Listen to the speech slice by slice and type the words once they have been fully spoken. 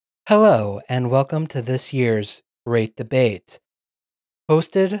Hello, and welcome to this year's Great Debate,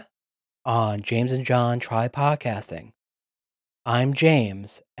 hosted on James and John Try Podcasting. I'm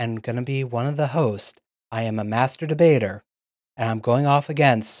James, and going to be one of the hosts. I am a master debater, and I'm going off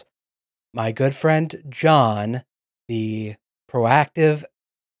against my good friend John, the proactive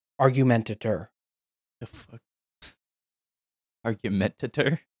argumentator. The fuck?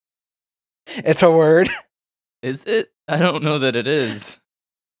 Argumentator? It's a word. Is it? I don't know that it is.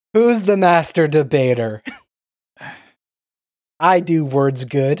 Who's the master debater? I do words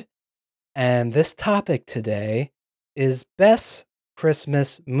good. And this topic today is Best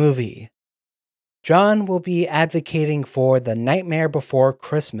Christmas Movie. John will be advocating for The Nightmare Before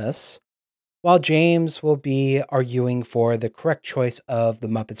Christmas, while James will be arguing for the correct choice of The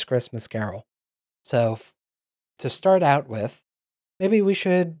Muppets Christmas Carol. So, to start out with, maybe we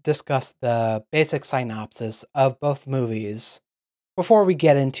should discuss the basic synopsis of both movies before we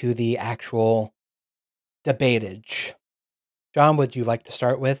get into the actual debatage. John, would you like to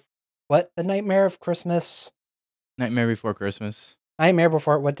start with what? The Nightmare of Christmas? Nightmare Before Christmas. Nightmare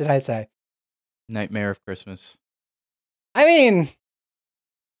Before, what did I say? Nightmare of Christmas. I mean,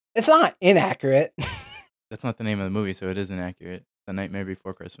 it's not inaccurate. That's not the name of the movie, so it is inaccurate. The Nightmare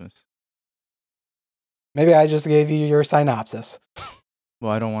Before Christmas. Maybe I just gave you your synopsis.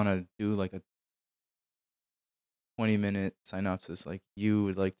 Well, I don't want to do like a 20-minute synopsis like you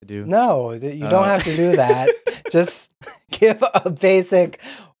would like to do. No, you don't have to do that. Just give a basic,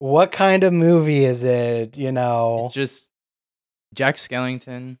 what kind of movie is it, It's just Jack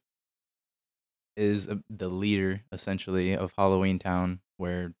Skellington is the leader, essentially, of Halloween Town,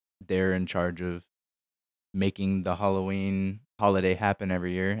 where they're in charge of making the Halloween holiday happen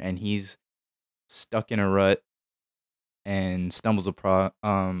every year, and he's stuck in a rut and stumbles upon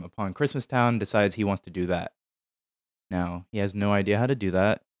Christmas Town, decides he wants to do that. Now, he has no idea how to do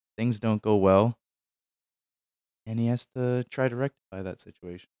that. Things don't go well, and he has to try to rectify that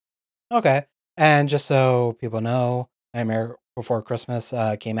situation. Okay. And just so people know, Nightmare Before Christmas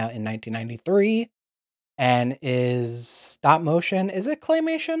came out in 1993 and is stop motion. Is it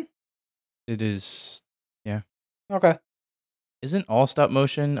claymation? It is, yeah. Okay. Isn't all stop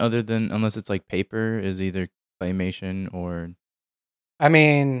motion, other than, unless it's like paper, is either claymation or... I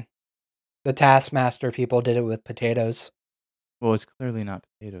mean, the Taskmaster people did it with potatoes. Well, it's clearly not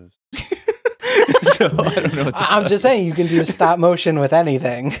potatoes. So I don't know what to I'm tell just you. saying you can do stop motion with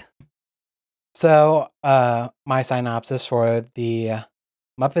anything. So, my synopsis for the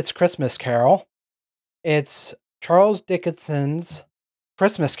Muppets Christmas Carol. It's Charles Dickens's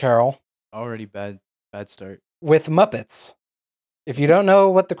Christmas Carol Already bad start. with Muppets. If you don't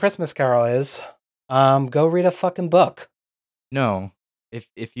know what the Christmas Carol is, go read a fucking book. No, if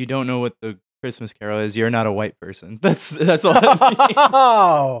you don't know what the Christmas Carol is, you're not a white person. That's all that means.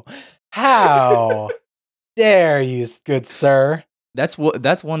 Oh, how dare you, good sir? That's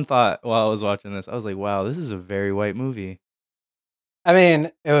one thought while I was watching this. I was like, wow, this is a very white movie. I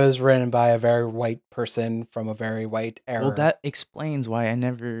mean, it was written by a very white person from a very white era. Well, that explains why I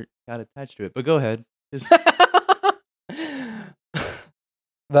never got attached to it. But go ahead. Just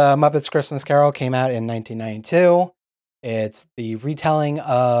The Muppets Christmas Carol came out in 1992. It's the retelling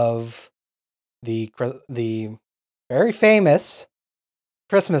of the very famous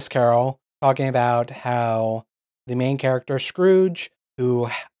Christmas Carol, talking about how the main character Scrooge, who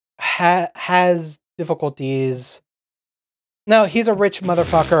has difficulties. No, he's a rich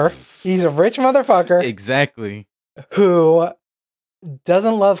motherfucker. He's a rich motherfucker exactly. who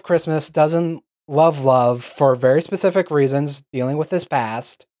doesn't love Christmas, doesn't love for very specific reasons, dealing with his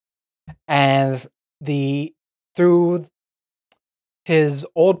past, and through his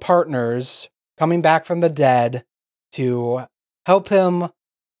old partners coming back from the dead to help him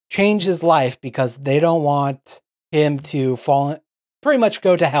change his life because they don't want him to pretty much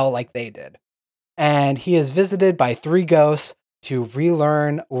go to hell like they did. And he is visited by 3 ghosts to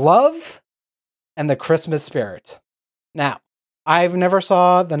relearn love and the Christmas spirit. Now, I've never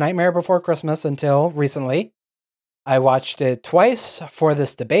saw The Nightmare Before Christmas until recently. I watched it twice for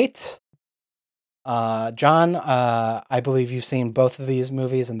this debate. John, I believe you've seen both of these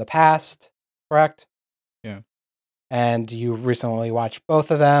movies in the past, correct? Yeah. And you recently watched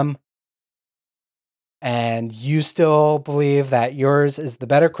both of them. And you still believe that yours is the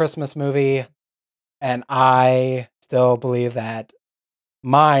better Christmas movie. And I still believe that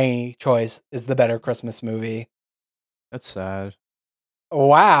my choice is the better Christmas movie. That's sad.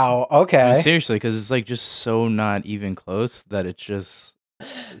 Wow. Okay. No, seriously, because it's like just so not even close that it's just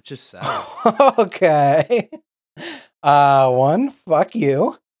sad. Okay. Fuck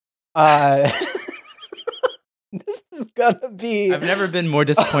you. This is gonna be. I've never been more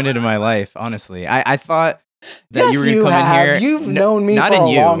disappointed in my life, honestly. I thought that Yes, you were gonna you come in have. here. You've known me Not for in a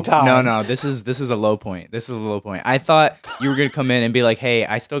you. long time. No. This is a low point. This is a low point. I thought you were gonna come in and be like, "Hey,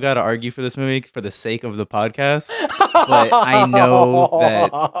 I still got to argue for this movie for the sake of the podcast." But I know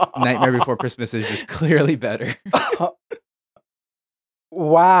that Nightmare Before Christmas is just clearly better.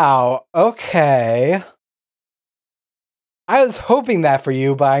 Wow. Okay. I was hoping that for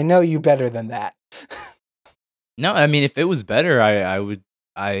you, but I know you better than that. No, I mean, if it was better, I would.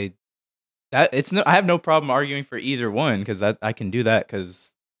 I that it's no. I have no problem arguing for either one because that I can do that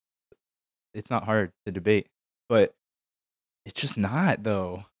because it's not hard to debate. But it's just not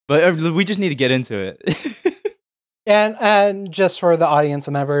though. But we just need to get into it. And just for the audience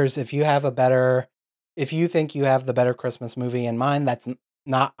members, if you think you have the better Christmas movie in mind, that's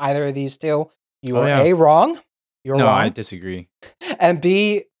not either of these two. You Oh, are yeah. A, wrong. You're No, I wrong. disagree. And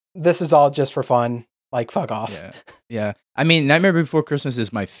B, this is all just for fun. Like, fuck off. Yeah. I mean, Nightmare Before Christmas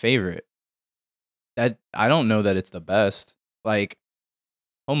is my favorite. That I don't know that it's the best. Like,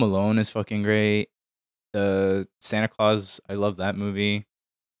 Home Alone is fucking great. The Santa Claus, I love that movie.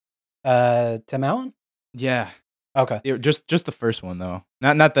 Tim Allen? Yeah, Okay. just the first one though.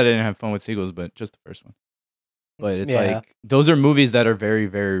 Not that I didn't have fun with sequels, but just the first one. But it's Yeah. like those are movies that are very,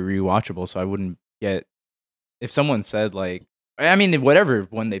 very rewatchable. So I wouldn't get if someone said like, I mean, whatever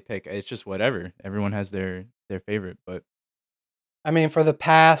one they pick, it's just whatever. Everyone has their favorite, but I mean, for the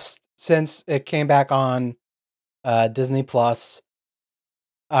past, since it came back on Disney Plus,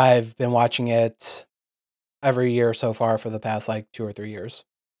 I've been watching it every year so far for the past like 2 or 3 years.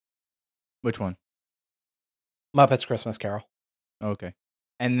 which one? Muppets Christmas Carol. Okay.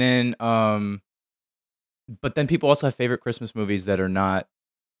 And then but then people also have favorite Christmas movies that are not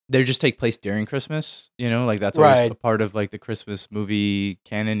they just take place during Christmas, you know? Like that's always Right. a part of like the Christmas movie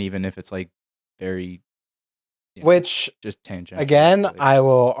canon even if it's like very Which just tangential. again, like, I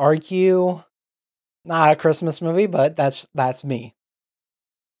will argue not a Christmas movie, but that's me.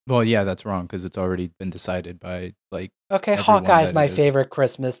 well, yeah, that's wrong because it's already been decided by like Okay, everyone Hawkeye's that my it is. favorite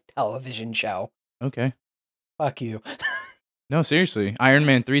Christmas television show. Okay. Fuck you. No, seriously. Iron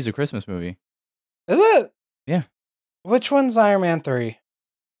Man 3 is a Christmas movie. Is it? Yeah. Which one's Iron Man 3?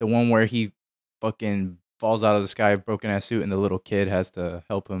 The one where he fucking falls out of the sky, broken ass suit, and the little kid has to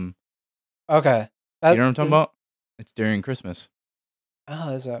help him. Okay. You know what I'm talking about? It's during Christmas. Oh,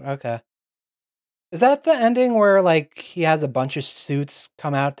 is it? Okay. Is that the ending where like he has a bunch of suits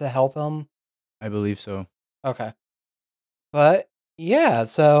come out to help him? I believe so. Okay. But yeah,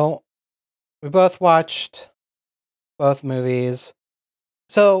 so we both watched both movies.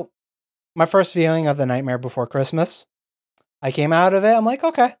 So my first viewing of The Nightmare Before Christmas, I came out of it, I'm like,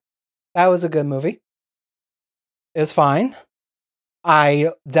 okay, that was a good movie. It was fine. I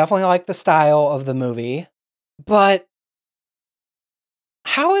definitely like the style of the movie, but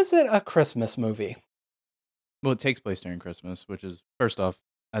how is it a Christmas movie? Well, it takes place during Christmas, which is, first off,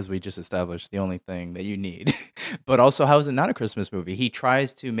 as we just established, the only thing that you need. But also, how is it not a Christmas movie? He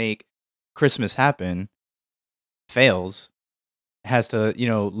tries to make Christmas happen, fails, has to,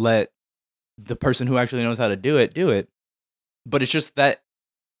 let the person who actually knows how to do it. But it's just that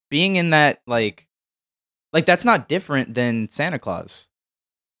being in that, like that's not different than Santa Claus.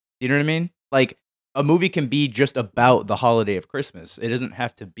 You know what I mean? Like, a movie can be just about the holiday of Christmas. It doesn't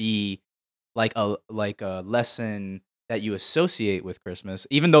have to be like a lesson that you associate with Christmas.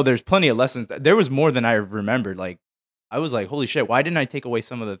 Even though there's plenty of lessons, there was more than I remembered. Like, I was like, holy shit, why didn't I take away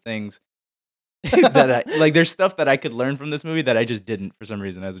some of the things that I like? There's stuff that I could learn from this movie that I just didn't for some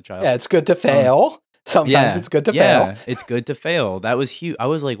reason as a child. Yeah, it's good to fail. Sometimes it's good to fail. It's good to fail. That was huge. I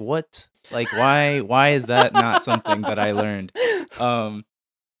was like, what? Like, why is that not something that I learned?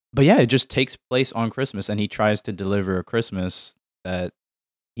 But yeah, it just takes place on Christmas, and he tries to deliver a Christmas that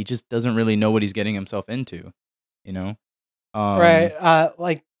he just doesn't really know what he's getting himself into, you know? Right.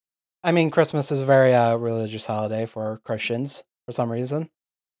 I mean, Christmas is a very religious holiday for Christians for some reason.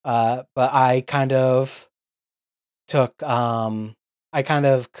 But I kind of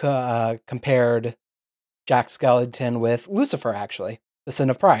compared Jack Skellington with Lucifer, actually, the Sin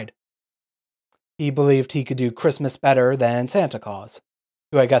of Pride. He believed he could do Christmas better than Santa Claus,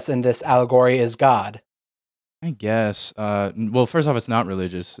 who I guess in this allegory is God. I guess. Well, first off, it's not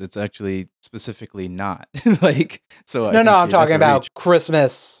religious. It's actually specifically not. Like, so I'm talking about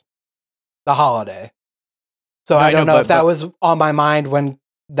Christmas, the holiday. So No, I don't know if that but- was on my mind when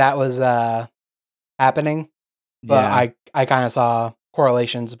that was happening, but Yeah. I kind of saw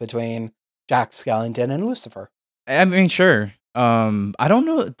correlations between Jack Skellington and Lucifer. I mean, sure. I don't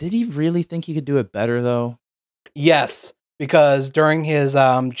know. Did he really think he could do it better though? Yes, because during his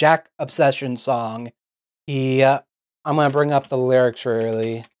Jack Obsession song, he, I'm gonna bring up the lyrics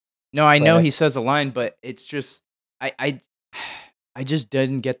really No, I know quick. he says a line, but it's just I I just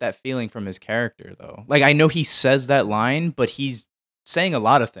didn't get that feeling from his character though. Like I know he says that line, but he's saying a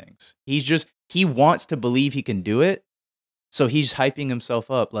lot of things. He wants to believe he can do it, so he's hyping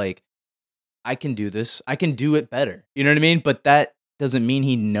himself up like I can do this. I can do it better. You know what I mean? But that doesn't mean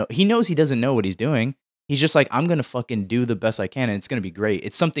he knows he doesn't know what he's doing. He's just like I'm going to fucking do the best I can and it's going to be great.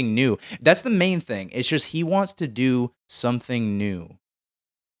 It's something new. That's the main thing. It's just he wants to do something new.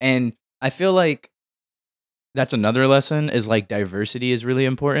 And I feel like that's another lesson is like diversity is really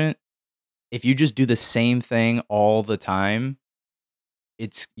important. If you just do the same thing all the time,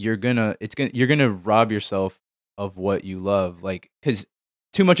 you're gonna rob yourself of what you love. Like, cause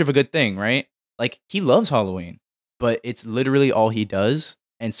too much of a good thing, right? Like he loves Halloween, but it's literally all he does,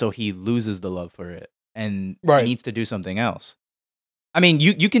 and so he loses the love for it, and he Right, needs to do something else. I mean,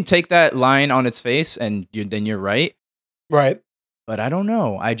 you can take that line on its face, and then you're right. right. But I don't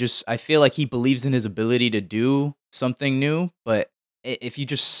know. I feel like he believes in his ability to do something new, but if you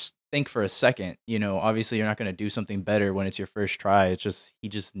just think for a second, obviously you're not going to do something better when it's your first try. It's just he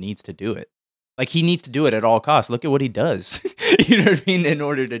just needs to do it. Like he needs to do it at all costs. Look at what he does. You know what I mean in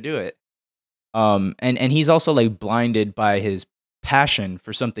order to do it. And he's also like blinded by his passion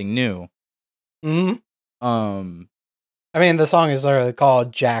for something new. Hmm. Um I mean, the song is literally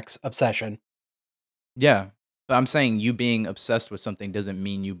called Jack's Obsession. yeah. But I'm saying you being obsessed with something doesn't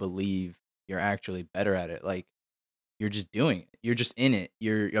mean you believe you're actually better at it. Like you're just doing it. You're just in it.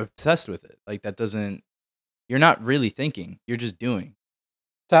 You're obsessed with it. Like that doesn't. You're not really thinking. You're just doing.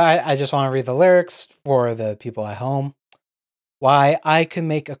 So I just want to read the lyrics for the people at home. Why I can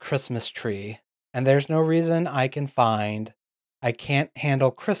make a Christmas tree, and there's no reason I can find. I can't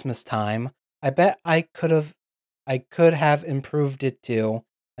handle Christmas time. I bet I could have improved it too,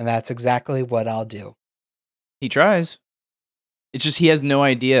 and that's exactly what I'll do. He tries. It's just he has no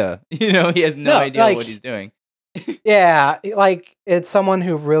idea. He has no No, idea what he's doing. yeah, like it's someone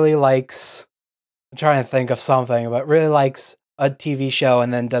who really likes. I'm trying to think of something, but really likes a TV show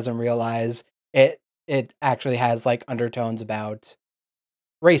and then doesn't realize it actually has like undertones about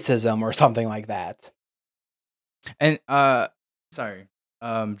racism or something like that. And sorry.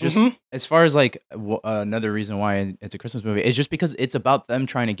 Just Mhm. as far as like another reason why it's a Christmas movie, it's just because it's about them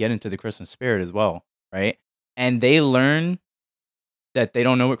trying to get into the Christmas spirit as well, right? And they learn that they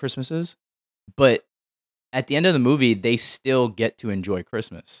don't know what Christmas is, but at the end of the movie, they still get to enjoy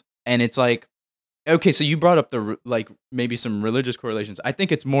Christmas. And it's like, okay, so you brought up like maybe some religious correlations. I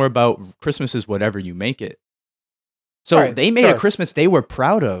think it's more about Christmas is whatever you make it. So Right, they made a sure. Christmas they were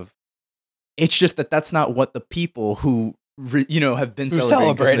proud of. It's just that that's not what the people who have been Who celebrating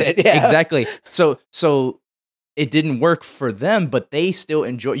celebrate Christmas it, yeah. exactly. So it didn't work for them, but they still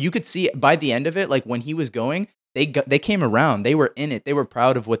enjoy. You could see by the end of it, like when he was going, they came around. They were in it. They were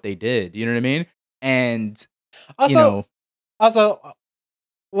proud of what they did. You know what I mean? And you Also know, also,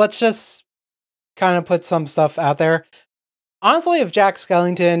 let's just kind of put some stuff out there. Honestly, if Jack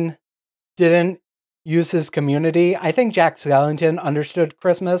Skellington didn't use his community, I think Jack Skellington understood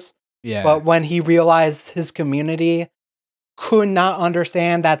Christmas, yeah, but when he realized his community could not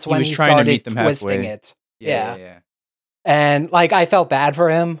understand, that's he when was he trying to meet started them twisting halfway. it. Yeah, yeah, Yeah. yeah. And like I felt bad for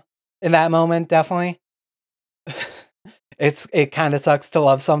him in that moment, definitely. It kind of sucks to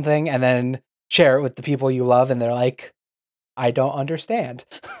love something and then share it with the people you love and they're like, I don't understand.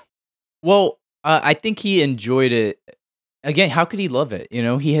 Well, I think he enjoyed it. Again, how could he love it?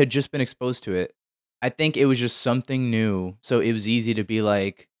 He had just been exposed to it. I think it was just something new, so it was easy to be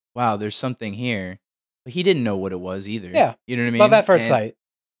like, "Wow, there's something here." But he didn't know what it was either. Yeah. You know what I Love mean? at first And sight.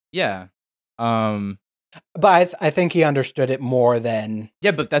 yeah, um, But I think he understood it more than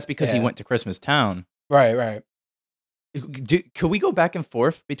yeah, but that's because he yeah. went to Christmas Town. Right, right. Could we go back and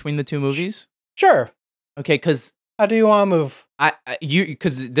forth between the two Sh- movies? sure. Okay, because How do you want to move?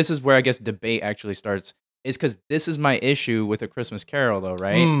 because this is where I guess debate actually starts. Is because this is my issue with A Christmas Carol, though,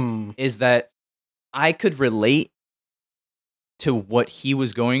 right? Hmm. Is that I could relate to what he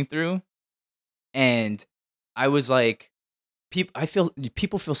was going through, and I was like,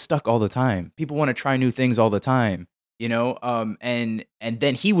 people feel stuck all the time. People want to try new things all the time, and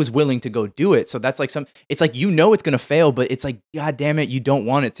then he was willing to go do it. So that's like it's like it's gonna fail, but it's like god damn it, you don't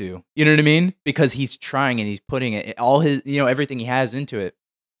want it to. You know what I mean? Because he's trying and he's putting it all his everything he has into it.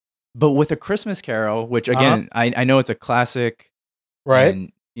 But with A Christmas Carol, which Uh-huh. again, I know it's a classic Right.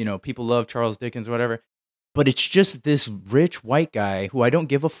 and people love Charles Dickens, whatever. But it's just this rich white guy who I don't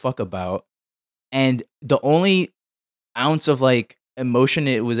give a fuck about, and the only ounce of like emotion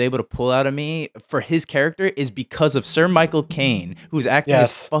it was able to pull out of me for his character is because of Sir Michael Caine, who's acting his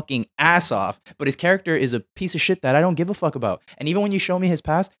Yes. fucking ass off, but his character is a piece of shit that I don't give a fuck about. And even when you show me his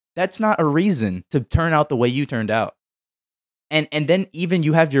past, that's not a reason to turn out the way you turned out. And then even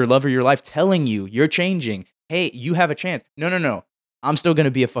you have your love of your life telling you you're changing. Hey, you have a chance. No. I'm still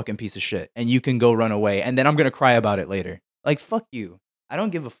gonna be a fucking piece of shit, and you can go run away, and then I'm gonna cry about it later. Like, fuck you. I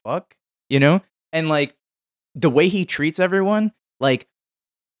don't give a fuck, you know? And like the way he treats everyone, like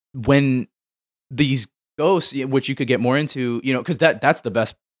when these ghosts, which you could get more into, you know, because that's the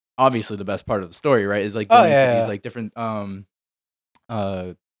best, obviously the best part of the story, right? Is like Oh going to yeah, these yeah. like different uh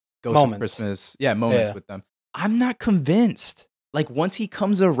ghosts of Moments. Christmas, yeah, moments Yeah. with them. I'm not convinced. Like once he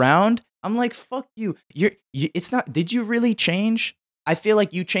comes around, I'm like, fuck you. It's not. Did you really change? I feel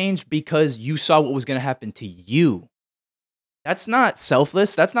like you changed because you saw what was gonna happen to you. That's not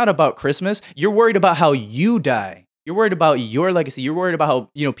selfless. That's not about Christmas. You're worried about how you die. You're worried about your legacy. You're worried about how,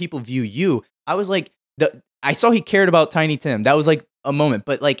 you know, people view you. I was like, I saw he cared about Tiny Tim. That was like a moment.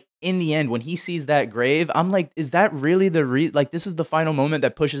 But like in the end, when he sees that grave, I'm like, is that really like this is the final moment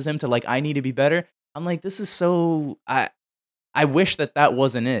that pushes him to like, I need to be better? I'm like, this is so I wish that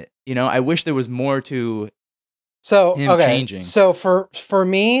wasn't it. You know, I wish there was more to So him okay. changing. So for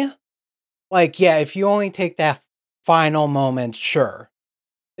me, like yeah, if you only take that final moment, sure.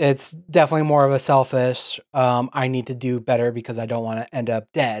 It's definitely more of a selfish, I need to do better because I don't want to end up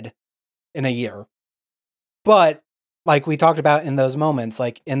dead in a year. But like we talked about in those moments,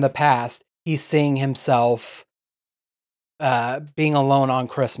 like in the past, he's seeing himself being alone on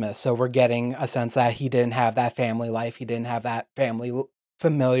Christmas. So we're getting a sense that he didn't have that family life. He didn't have that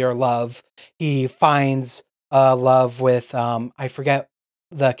familiar love. He finds love with I forget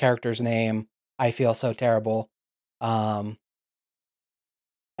the character's name. I feel so terrible. Um,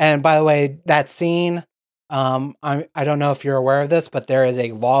 and by the way, that scene, I don't know if you're aware of this, but there is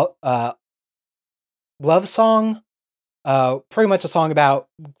a love song, pretty much a song about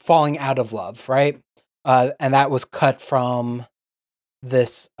falling out of love, right? And that was cut from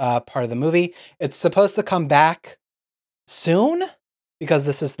this part of the movie. It's supposed to come back soon because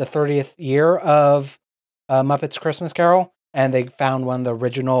this is the 30th year of Muppets Christmas Carol, and they found one of the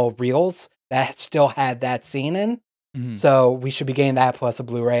original reels that still had that scene in. Mhm. So we should be getting that plus a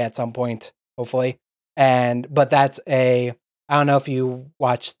Blu-ray at some point, hopefully. But that's I don't know if you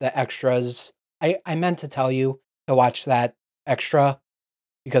watched the extras. I meant to tell you to watch that extra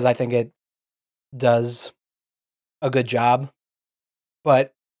because I think it does a good job.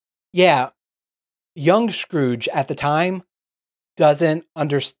 But yeah, young Scrooge at the time doesn't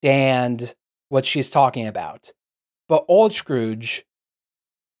understand what she's talking about. But old Scrooge,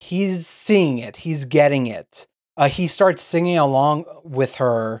 he's seeing it, he's getting it. He starts singing along with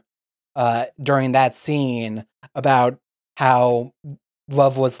her during that scene about how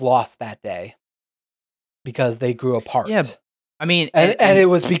love was lost that day because they grew Yeah, apart. I mean, And it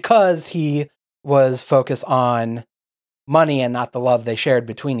was because he was focused on money and not the love they shared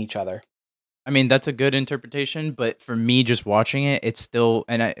between each other. I mean, that's a good interpretation, but for me, just watching it, it's still,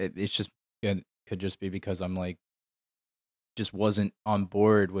 and it's just it could just be because I'm like, just wasn't on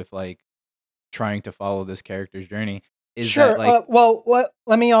board with like trying to follow this character's journey. Is that Sure. like, Well,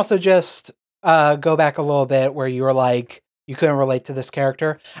 let me also just go back a little bit where you were like, you couldn't relate to this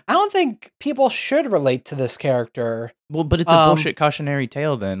character. I don't think people should relate to this character. well, but it's a bullshit cautionary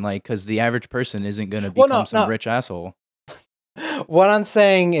tale then, like, because the average person isn't going to Well, become some no. rich asshole. What I'm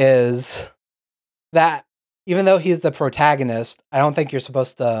saying is that even though he's the protagonist, I don't think you're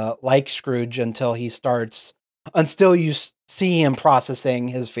supposed to like Scrooge until you see him processing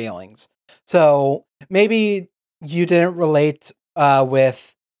his feelings. So maybe you didn't relate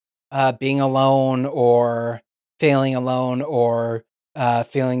with being alone or feeling alone or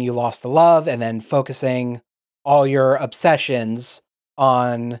feeling you lost the love and then focusing all your obsessions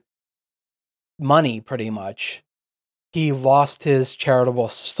on money pretty much. He lost his charitable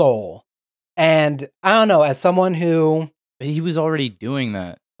soul. And I don't know, as someone who But he was already doing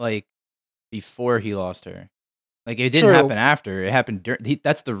that, like, before he lost her. Like, it didn't true, happen after. It happened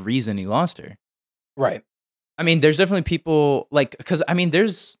that's the reason he lost her. right. I mean, there's definitely people like, because I mean,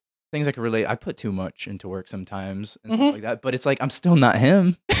 there's things I can relate. I put too much into work sometimes and stuff Mhm. like that, but it's like I'm still not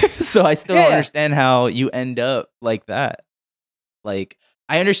him, so I still don't Yeah. understand how you end up like that. Like,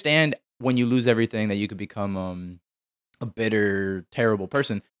 I understand when you lose everything that you could become a bitter, terrible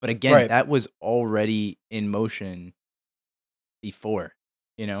person, but again, Right. that was already in motion before.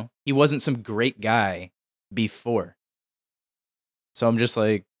 You know, he wasn't some great guy before, so I'm just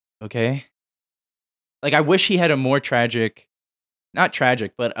like, okay. Like, I wish he had a more tragic, not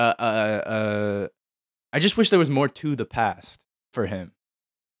tragic, but I just wish there was more to the past. for him.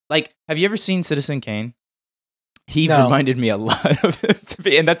 Like, have you ever seen Citizen Kane? He No. reminded me a lot of him to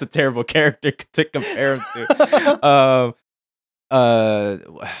be, and that's a terrible character to compare him to.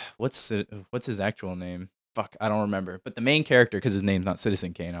 What's his actual name? Fuck, I don't remember. But the main character, because his name's not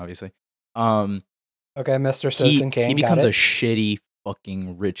Citizen Kane, obviously. Okay, Mr. Citizen Kane. He becomes a shitty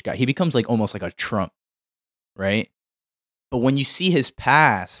fucking rich guy. He becomes like almost like a Trump, right? But when you see his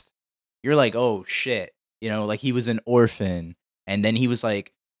past, you're like, oh shit, like he was an orphan, and then he was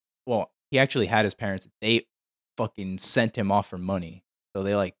like, well, he actually had his parents. They fucking sent him off for money, so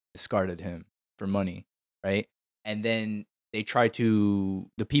they like discarded him for money, right? And then they try to,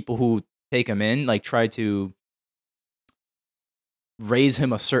 the people who take him in, like try to raise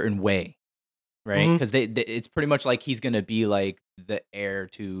him a certain way, right? Because it's pretty much like he's gonna be like the heir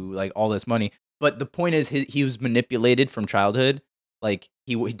to like all this money. But the point is, he was manipulated from childhood. Like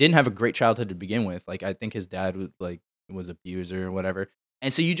he didn't have a great childhood to begin with. Like I think his dad was abuser or whatever.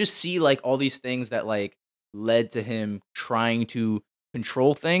 And so you just see like all these things that like led to him trying to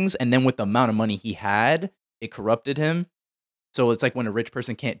control things, and then with the amount of money he had, it corrupted him. So it's like when a rich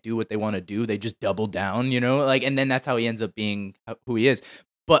person can't do what they want to do, they just double down, like, and then that's how he ends up being who he is.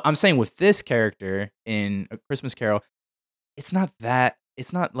 But I'm saying with this character in A Christmas Carol, it's not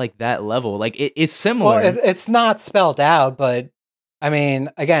like that level. Like it's similar. Well, it's not spelled out, but I mean,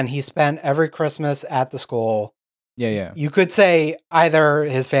 again, he spent every Christmas at the school. Yeah. You could say either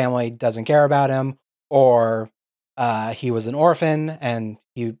his family doesn't care about him, or he was an orphan and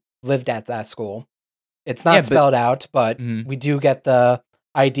he lived at that school. It's not spelled out, but we do get the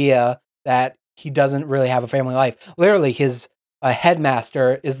idea that he doesn't really have a family life. Literally, his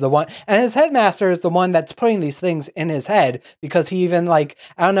headmaster is the one, and his headmaster is the one that's putting these things in his head, because he even, like,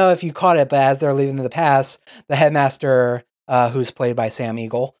 I don't know if you caught it, but as they're leaving the pass, the headmaster, who's played by Sam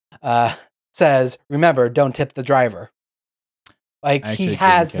Eagle, says, "Remember, don't tip the driver." Like, he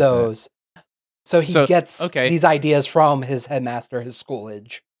has those. So he gets these ideas from his headmaster, his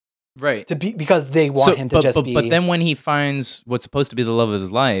Schoolage. Right. Because they want him to be... But then when he finds what's supposed to be the love of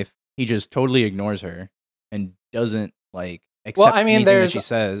his life, he just totally ignores her and doesn't, like, accept anything that she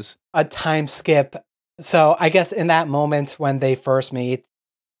says. A time skip. So I guess in that moment when they first meet,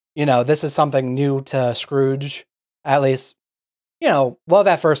 this is something new to Scrooge. At least, love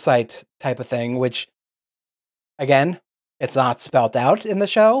at first sight type of thing, which, again, it's not spelt out in the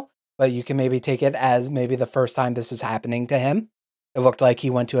show, but you can maybe take it as maybe the first time this is happening to him. It looked like he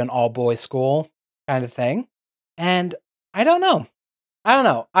went to an all-boys school kind of thing. And I don't know.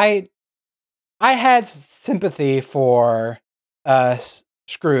 I had sympathy for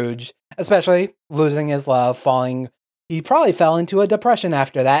Scrooge, especially losing his love, he probably fell into a depression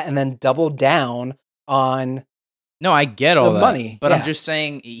after that, and then doubled down on... No, I get all that money, but I'm just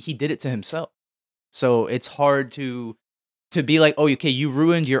saying he did it to himself. So it's hard to be like, oh, okay, you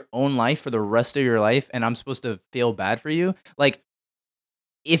ruined your own life for the rest of your life, and I'm supposed to feel bad for you. Like,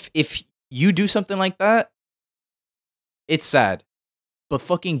 if you do something like that, it's sad, but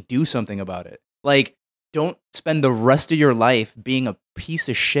fucking do something about it. Like, don't spend the rest of your life being a piece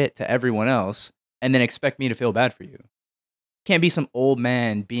of shit to everyone else and then expect me to feel bad for you. Can't be some old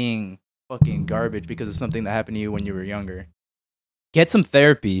man being fucking garbage because of something that happened to you when you were younger. Get some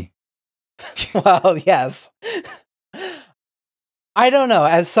therapy. Well, yes. I don't know.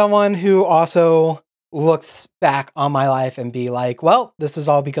 As someone who also looks back on my life and be like, well, this is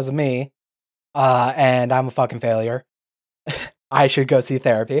all because of me, and I'm a fucking failure. I should go see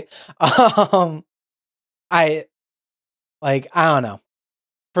therapy. I don't know.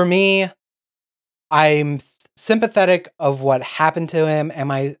 For me, I'm sympathetic of what happened to him.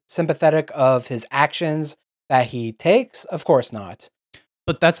 Am I sympathetic of his actions that he takes? Of course not.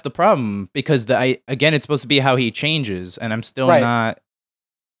 But that's the problem, because again, it's supposed to be how he changes, and I'm still not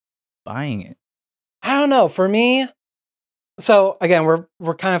buying it. I don't know. For me, so again,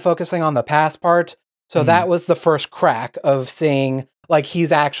 we're kind of focusing on the past part. So that was the first crack of seeing, like,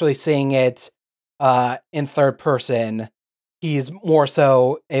 he's actually seeing it in third person. He's more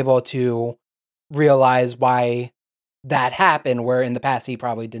so able to realize why that happened, where in the past he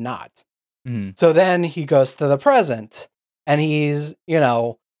probably did not. So then he goes to the present, and he's,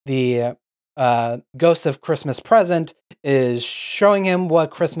 the Ghost of Christmas Present is showing him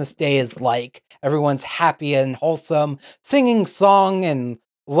what Christmas Day is like. Everyone's happy and wholesome, singing song and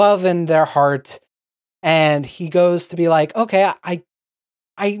love in their heart. And he goes to be like, okay, I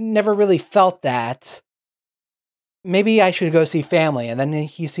never really felt that. Maybe I should go see family. And then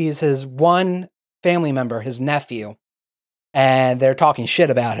he sees his one family member, his nephew, and they're talking shit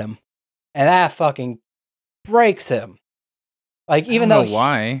about him. And that fucking breaks him. Like, even though...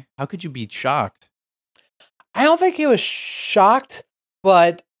 why? How could you be shocked? I don't think he was shocked,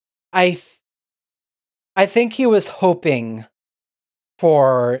 but I th- I think he was hoping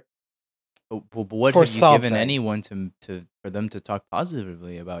for But what for have you given something. anyone to for them to talk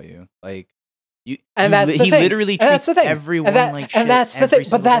positively about you? Like you And you that's li- the he thing. literally And that's treats the thing. everyone like And shit that's the every thing.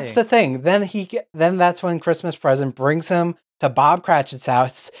 But single that's day. the thing. Then that's when Christmas Present brings him to Bob Cratchit's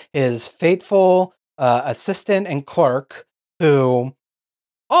house, his faithful assistant and clerk, who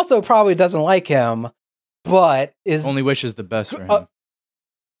also probably doesn't like him, but is Only wishes the best for uh, him.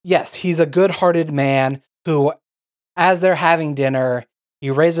 yes, he's a good-hearted man who, as they're having dinner,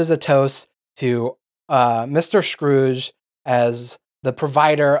 he raises a toast to Mr. Scrooge as the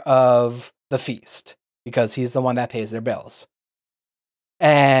provider of the feast because he's the one that pays their bills.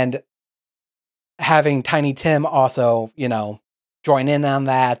 And having Tiny Tim also, join in on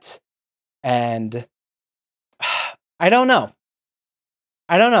that. And I don't know.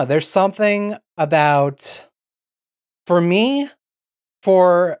 I don't know. There's something about, for me,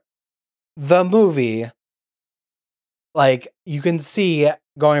 for the movie, like you can see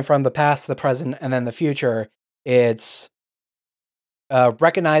going from the past, the present, and then the future, it's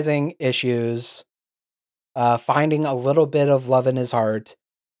recognizing issues, finding a little bit of love in his heart,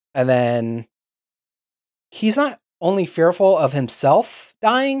 and then he's not only fearful of himself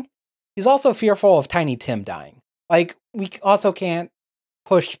dying, he's also fearful of Tiny Tim dying. Like, we also can't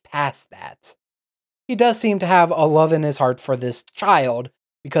push past that. He does seem to have a love in his heart for this child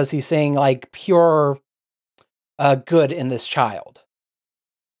because he's seeing like pure good in this child.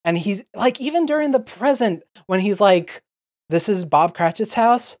 And he's like, even during the present, when he's like, this is Bob Cratchit's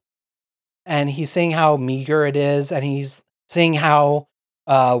house, and he's saying how meager it is, and he's seeing how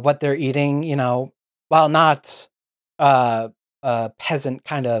what they're eating, while not peasant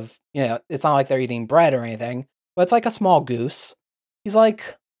kind of, it's not like they're eating bread or anything, but it's like a small goose. He's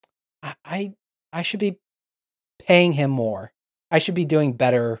like, I I, I should be paying him more. I should be doing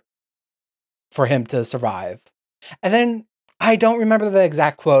better for him to survive. And then I don't remember the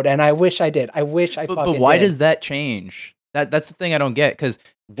exact quote, and I wish I did. I wish I But fucking why did. does that change? That's the thing I don't get. Because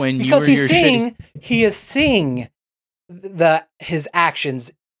when you Because were your shitty, he is seeing his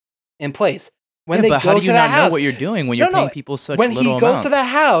actions in place. When yeah, they but how go do to you that not know house, what you're doing when you're no, paying no. people such When he little goes to the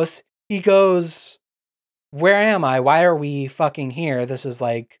amounts? house, he goes, "Where am I? Why are we fucking here? This is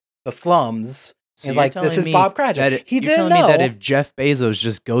like the slums." So He's you're like, "This telling is me Bob Cratchit." He you're didn't telling me that know. if Jeff Bezos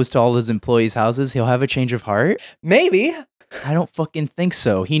just goes to all his employees' houses, he'll have a change of heart? Maybe I don't fucking think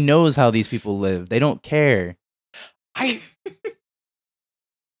so. He knows how these people live. They don't care. I.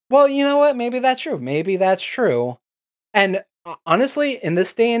 Well, you know what? Maybe that's true. Maybe that's true. And honestly, in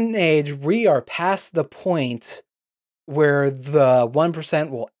this day and age, we are past the point where the 1%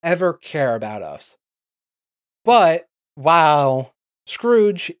 will ever care about us. But while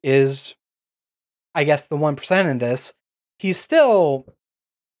Scrooge is, I guess, the 1% in this, he's still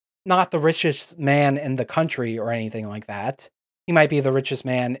not the richest man in the country or anything like that. He might be the richest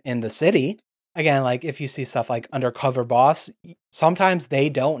man in the city. Again, like if you see stuff like Undercover Boss, sometimes they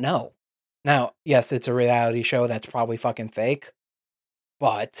don't know. Now, yes, it's a reality show that's probably fucking fake,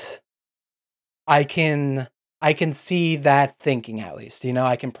 but I can I can see that thinking at least.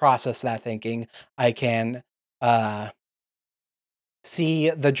 I can process that thinking. I can uh see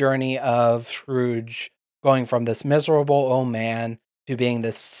the journey of Scrooge going from this miserable old man to being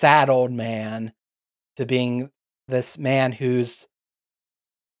this sad old man to being this man who's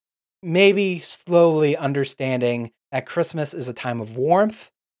maybe slowly understanding that Christmas is a time of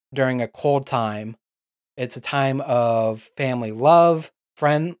warmth during a cold time. It's a time of family love,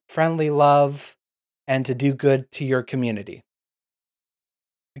 friendly love, and to do good to your community.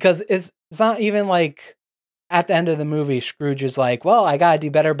 Because it's not even like at the end of the movie, Scrooge is like, well, I got to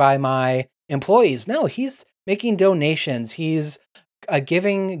do better by my employees. No, he's making donations. He's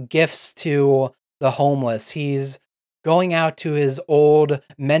giving gifts to the homeless. He's going out to his old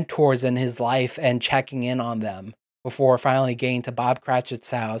mentors in his life and checking in on them before finally getting to Bob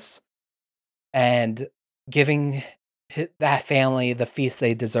Cratchit's house and giving that family the feast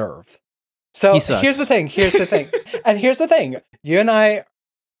they deserve. He So here's the sucks. thing. Here's the thing. And here's the thing. You and I.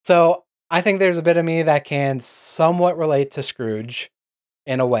 So I think there's a bit of me that can somewhat relate to Scrooge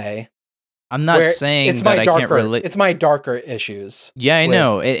in a way I'm not where it's saying my that I can't darker relate. it's my darker issues Yeah, I with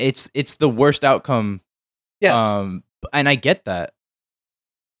know. It's the worst outcome. yes. And I get that.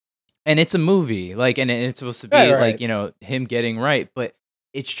 And it's a movie, like, and it's supposed to Right, be like, right. him getting right, but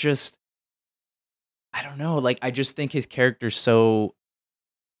it's just, I don't know. Like, I just think his character's so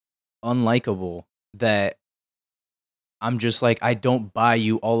unlikable that I'm just like, I don't buy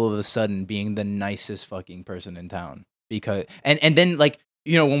you all of a sudden being the nicest fucking person in town because, and then like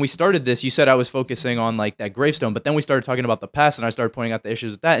when we started this, you said I was focusing on like that gravestone, but then we started talking about the past and I started pointing out the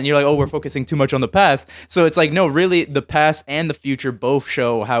issues with that. And you're like, oh, we're focusing too much on the past. So it's like, no, really, the past and the future both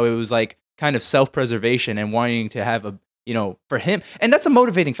show how it was like kind of self-preservation and wanting to have for him. And that's a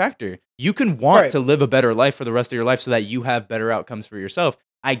motivating factor. You can want Right. to live a better life for the rest of your life so that you have better outcomes for yourself.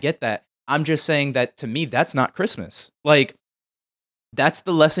 I get that. I'm just saying that to me, that's not Christmas. Like, that's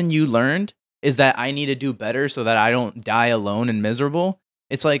the lesson you learned, is that I need to do better so that I don't die alone and miserable.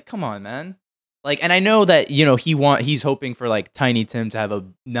 It's like, come on, man. Like, and I know that, he's hoping for like Tiny Tim to have a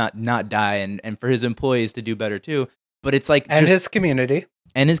not die and for his employees to do better too. But it's like, And just his community.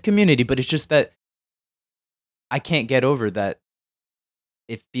 and his community, but it's just that I can't get over that.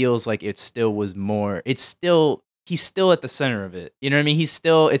 It feels like it still was more. He's still at the center of it. You know what I mean?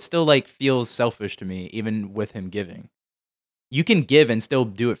 It still like feels selfish to me, even with him giving. You can give and still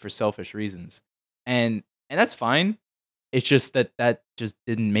do it for selfish reasons. And that's fine. It's just that just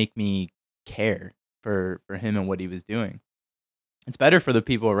didn't make me care for him and what he was doing. It's better for the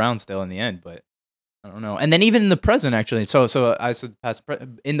people around still in the end, but I don't know. And then even in the present, actually. So I said past.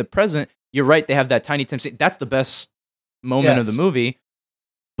 In the present, you're right. They have that Tiny Tim scene. That's the best moment of the Yes. movie.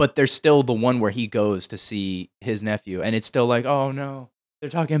 But there's still the one where he goes to see his nephew, and it's still like, oh no, they're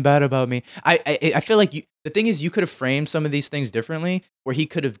talking bad about me. I feel like the thing is, you could have framed some of these things differently, where he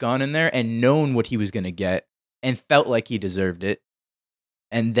could have gone in there and known what he was gonna get, and felt like he deserved it,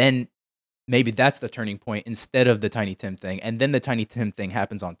 and then maybe that's the turning point instead of the Tiny Tim thing, and then the Tiny Tim thing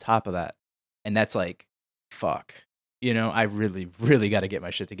happens on top of that, and that's like, fuck, I really, really got to get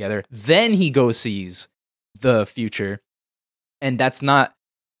my shit together. Then he goes sees the future, and that's not.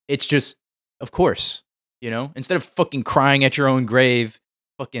 It's just, of course, instead of fucking crying at your own grave,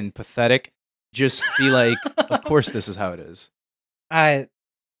 fucking pathetic, just be like, of course, this is how it is.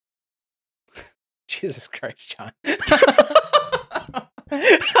 Jesus Christ, John.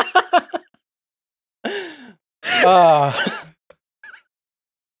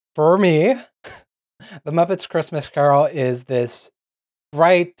 For me, The Muppets Christmas Carol is this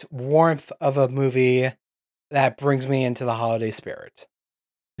bright warmth of a movie that brings me into the holiday spirit.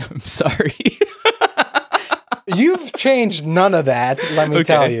 I'm sorry. You've changed none of that, let me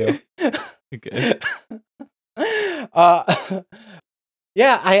tell you. Okay.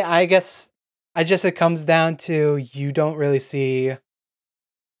 Yeah, I guess it comes down to you don't really see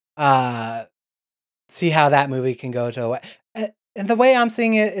how that movie can go to away. And the way I'm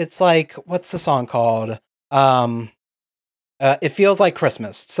seeing it, it's like, what's the song called? It Feels Like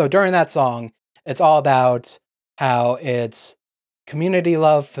Christmas. So during that song, it's all about how it's community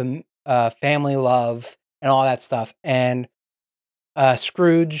love, family love, and all that stuff. And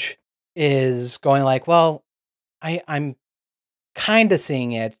Scrooge is going like, well, I'm kind of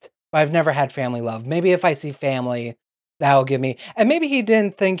seeing it, but I've never had family love. Maybe if I see family, that'll give me. And maybe he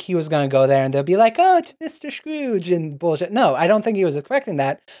didn't think he was going to go there and they'll be like, oh, it's Mr. Scrooge and bullshit. No, I don't think he was expecting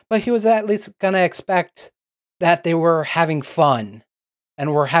that, but he was at least going to expect that they were having fun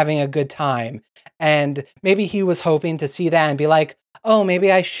and were having a good time. And maybe he was hoping to see that and be like, oh,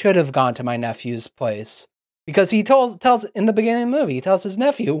 maybe I should have gone to my nephew's place. Because he tells in the beginning of the movie, he tells his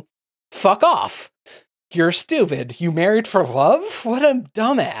nephew, fuck off. You're stupid. You married for love? What a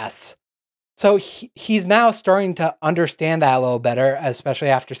dumbass. So he's now starting to understand that a little better, especially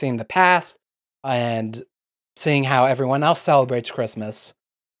after seeing the past and seeing how everyone else celebrates Christmas.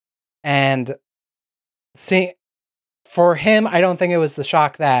 And for him, I don't think it was the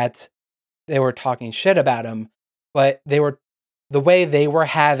shock that they were talking shit about him, but the way they were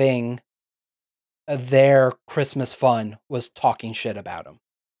having their Christmas fun was talking shit about him.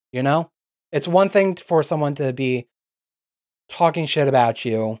 It's one thing for someone to be talking shit about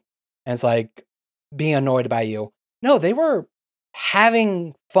you and it's like being annoyed by you. No, they were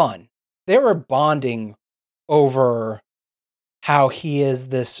having fun. They were bonding over how he is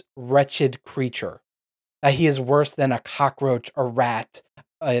this wretched creature, that he is worse than a cockroach or rat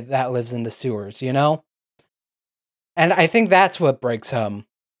that lives in the sewers, And I think that's what breaks him,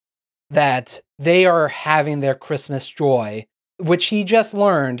 that they are having their Christmas joy, which he just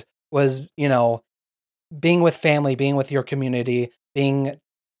learned was, being with family, being with your community, being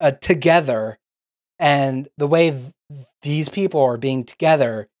together. And the way these people are being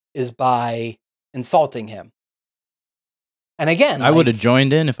together is by insulting him. And again, I would have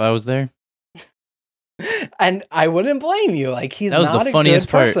joined in if I was there. And I wouldn't blame you. Like, he's That was not the a funniest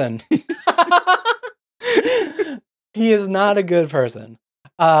good person. He is not a good person.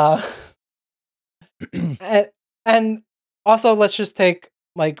 And also, let's just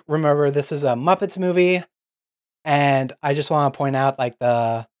remember, this is a Muppets movie. And I just want to point out,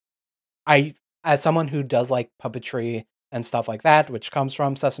 as someone who does like puppetry and stuff like that, which comes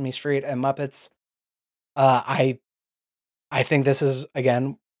from Sesame Street and Muppets. I think this is,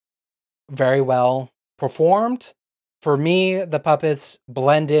 again, very well performed. For me, the puppets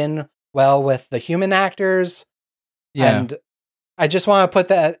blend in well with the human actors, Yeah. and I just want to put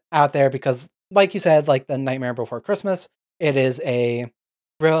that out there because, like you said, like the Nightmare Before Christmas, it is a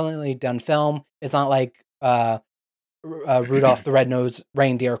brilliantly done film. It's not like Rudolph the Red-Nosed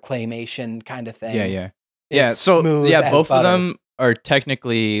Reindeer claymation kind of thing. Yeah. It's So smooth as both of butter. them are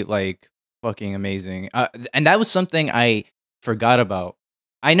technically like fucking amazing. And that was something I forgot about.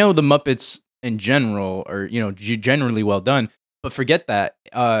 I know the Muppets in general are, generally well done, but forget that.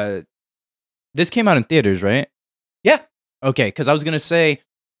 This came out in theaters, right? Yeah. Okay, because I was gonna say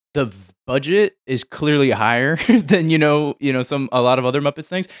the budget is clearly higher than a lot of other Muppets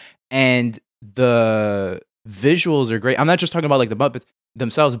things, and the visuals are great. I'm not just talking about like the Muppets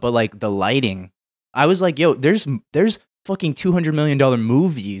themselves, but like the lighting. I was like, yo, there's fucking $200 million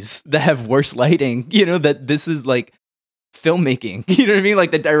movies that have worse lighting. That this is like filmmaking. You know what I mean?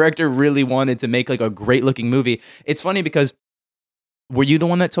 Like the director really wanted to make like a great looking movie. It's funny because were you the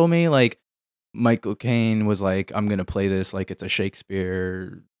one that told me like Michael Caine was like, I'm gonna play this like it's a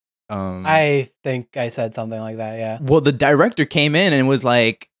Shakespeare. I think I said something like that. Yeah. Well, the director came in and was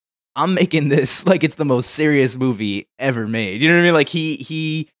like, I'm making this like it's the most serious movie ever made. You know what I mean? Like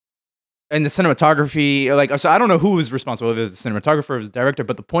he and the cinematography, like, so I don't know who was responsible, if it was the cinematographer or the director,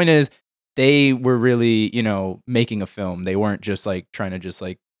 but the point is they were really, making a film. They weren't just like trying to just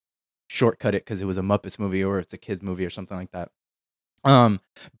like shortcut it because it was a Muppets movie or it's a kids movie or something like that.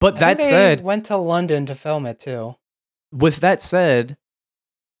 But I that think said, they went to London to film it too. with that said,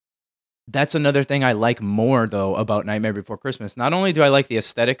 that's another thing I like more though about Nightmare Before Christmas. Not only do I like the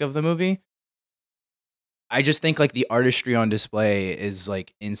aesthetic of the movie, I just think like the artistry on display is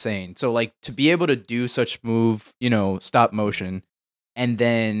like insane. So like to be able to do such move, stop motion, and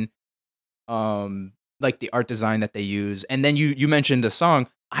then like the art design that they use, and then you mentioned the song.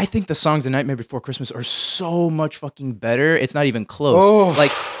 I think the songs in Nightmare Before Christmas are so much fucking better. It's not even close. Oh.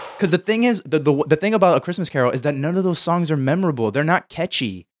 Like, because the thing is, the thing about A Christmas Carol is that none of those songs are memorable. They're not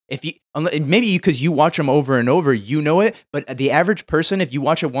catchy. If you maybe because you watch them over and over, you know it. But the average person, if you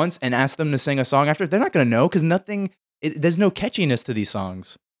watch it once and ask them to sing a song after, they're not gonna know because there's no catchiness to these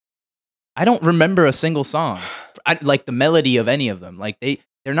songs. I don't remember a single song, like the melody of any of them. Like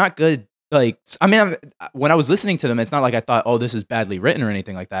they're not good. Like, I mean, when I was listening to them, it's not like I thought, oh, this is badly written or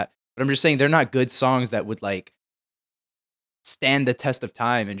anything like that. But I'm just saying they're not good songs that would like stand the test of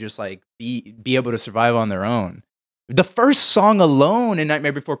time and just like be able to survive on their own. The first song alone in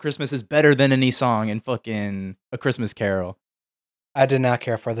Nightmare Before Christmas is better than any song in fucking A Christmas Carol. I did not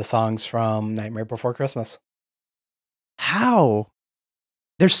care for the songs from Nightmare Before Christmas. How?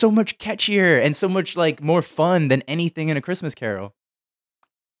 They're so much catchier and so much like more fun than anything in A Christmas Carol.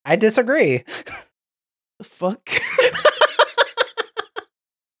 I disagree. The fuck?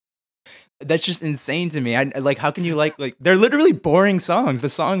 That's just insane to me. I like, how can you like they're literally boring songs. The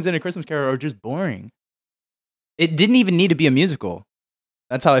songs in A Christmas Carol are just boring. It didn't even need to be a musical.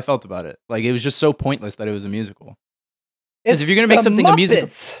 That's how I felt about it. Like it was just so pointless that it was a musical. Because if you're gonna make something a musical,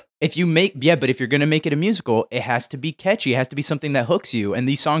 if you're gonna make it a musical, it has to be catchy. It has to be something that hooks you, and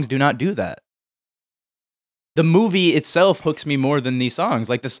these songs do not do that. The movie itself hooks me more than these songs.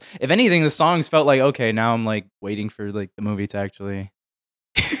 Like this, if anything, the songs felt like, okay, now I'm like waiting for like the movie to actually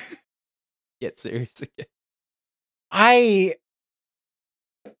get serious again.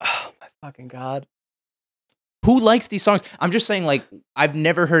 Oh my fucking God. Who likes these songs? I'm just saying, like, I've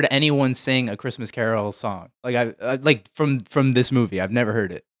never heard anyone sing A Christmas Carol song. Like, I like from this movie, I've never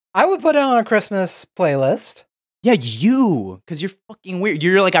heard it. I would put it on a Christmas playlist. Yeah, because you're fucking weird.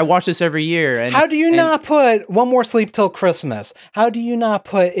 You're like, I watch this every year. And how do you not put One More Sleep Till Christmas? How do you not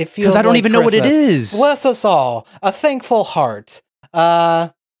put It Feels? Because I don't like even Christmas, know what it is. Bless Us All, A Thankful Heart.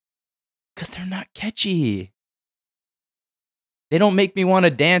 Because they're not catchy. They don't make me want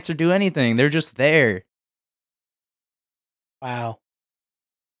to dance or do anything. They're just there. Wow.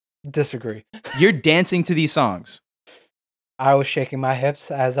 Disagree. You're dancing to these songs. I was shaking my hips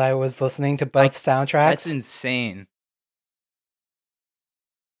as I was listening to both soundtracks. That's insane.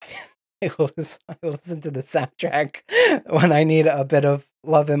 I listen to the soundtrack when I need a bit of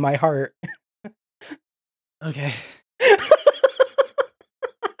love in my heart. Okay.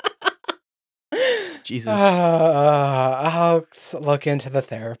 Jesus. I'll look into the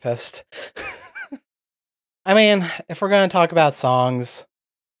therapist. I mean, if we're going to talk about songs,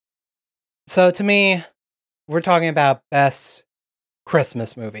 so to me, we're talking about best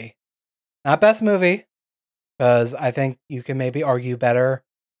Christmas movie. Not best movie, because I think you can maybe argue better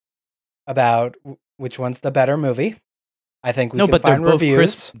about which one's the better movie. I think we No, can but they're find both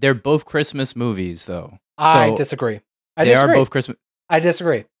reviews. they're both Christmas movies, though. I So disagree. they are both Christmas. I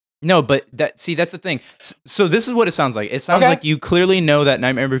disagree. No, but that's the thing. So this is what it sounds like. It sounds Okay. like you clearly know that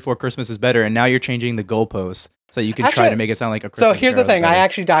Nightmare Before Christmas is better, and now you're changing the goalposts so you can try Actually, to make it sound like a Christmas So here's the Carol is thing. I better.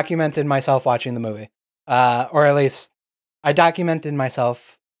 actually documented myself watching the movie. Or at least I documented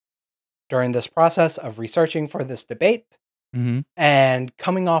myself during this process of researching for this debate Mhm. and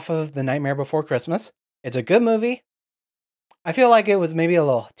coming off of The Nightmare Before Christmas. It's a good movie. I feel like it was maybe a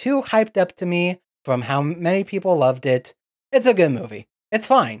little too hyped up to me from how many people loved it. It's a good movie. It's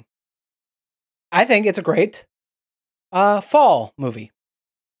fine. I think it's a great fall movie.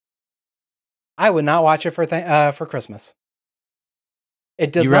 I would not watch it for Christmas.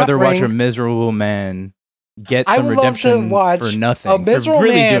 It does You'd not rather watch bring a miserable man get I some would love to redemption watch for nothing. a miserable for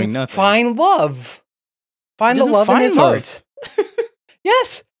really man doing nothing. find love. Find the doesn't love in find his love. heart.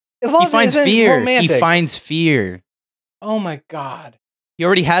 Yes. He Love finds isn't fear. romantic. He finds fear. Oh my god. He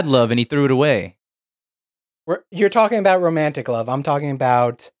already had love and he threw it away. You're talking about romantic love. I'm talking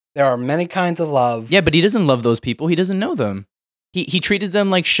about there are many kinds of love. Yeah, but he doesn't love those people. He doesn't know them. He treated them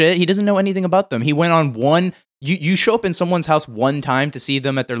like shit. He doesn't know anything about them. He went on one. You show up in someone's house one time to see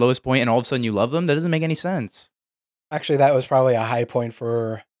them at their lowest point, and all of a sudden you love them. That doesn't make any sense. Actually, that was probably a high point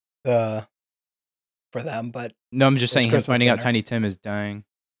for them, but No, I'm just It's saying him Christmas finding out dinner. Tiny Tim is dying.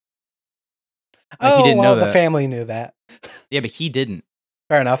 He oh didn't well, know the that. family knew that. Yeah, but he didn't.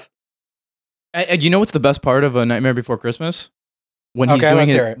 Fair enough. You know what's the best part of A Nightmare Before Christmas? When he's Okay, doing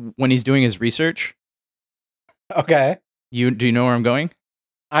let's it, hear it. when he's doing his research. Okay, Do you know where I'm going?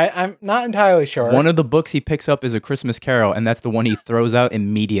 I'm not entirely sure. One of the books he picks up is A Christmas Carol, and that's the one he throws out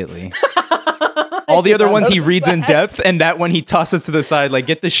immediately. All the other ones he reads in depth, and that one he tosses to the side, like,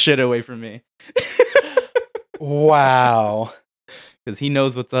 get this shit away from me. Wow. Because he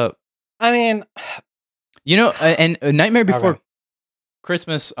knows what's up. I mean, You know, and A Nightmare Before Okay.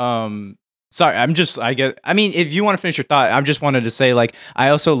 Christmas, sorry, I mean, if you want to finish your thought, I just wanted to say, like, I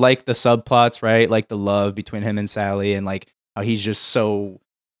also like the subplots, right? Like the love between him and Sally, and like how he's just so,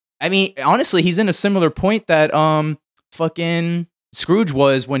 I mean, honestly, he's in a similar point that fucking Scrooge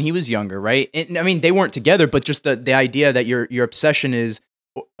was when he was younger, right? And, I mean, they weren't together, but just the idea that your obsession is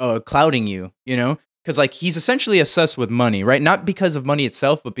clouding you, you know? Because like he's essentially obsessed with money, right? Not because of money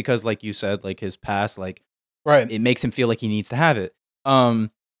itself, but because, like you said, like his past, like right. it makes him feel like he needs to have it.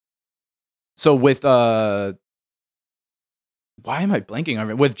 So with why am I blanking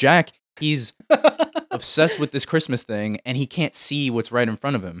on it? With Jack, he's obsessed with this Christmas thing and he can't see what's right in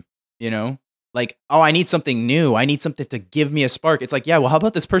front of him, you know? Like, oh, I need something new. I need something to give me a spark. It's like, yeah, well, how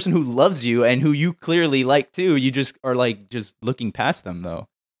about this person who loves you and who you clearly like too? You just are like just looking past them though.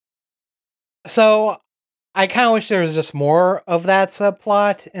 So I kind of wish there was just more of that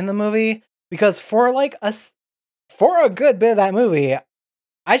subplot in the movie because for a good bit of that movie,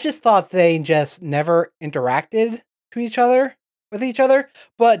 I just thought they just never interacted with each other.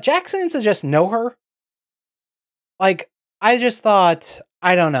 But Jack seems to just know her. Like I just thought,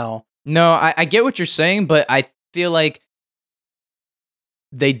 I don't know. No, I get what you're saying, but I feel like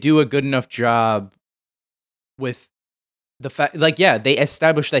they do a good enough job with the fact, like, yeah, they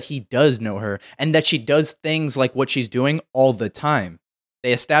establish that he does know her and that she does things like what she's doing all the time.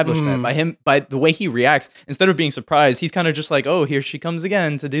 They establish that by the way he reacts. Instead of being surprised, he's kind of just like, oh, here she comes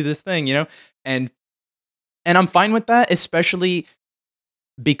again to do this thing, you know? And I'm fine with that, especially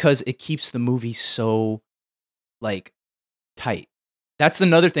because it keeps the movie so, like, tight. That's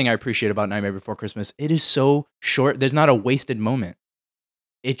another thing I appreciate about Nightmare Before Christmas. It is so short. There's not a wasted moment.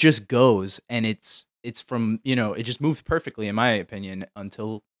 It just goes and it's from, you know, it just moves perfectly in my opinion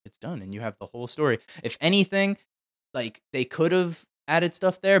until it's done and you have the whole story. If anything, like they could have added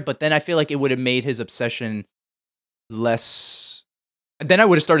stuff there, but then I feel like it would have made his obsession less. Then I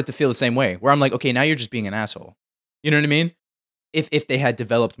would have started to feel the same way where I'm like, okay, now you're just being an asshole. You know what I mean? If they had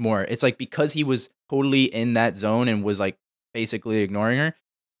developed more, it's like because he was totally in that zone and was like basically ignoring her,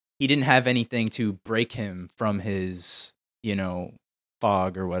 he didn't have anything to break him from his, you know,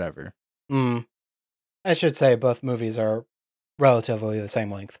 fog or whatever. I should say both movies are relatively the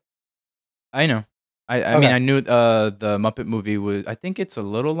same length. I know. I mean, I knew the Muppet movie was, I think it's a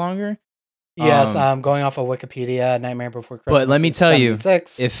little longer. Yes, going off of Wikipedia, Nightmare Before Christmas. But let me is tell you,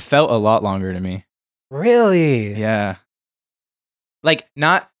 76. it felt a lot longer to me. Really? Yeah. Like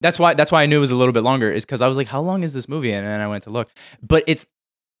that's why I knew it was a little bit longer is because I was like, how long is this movie? And then I went to look. But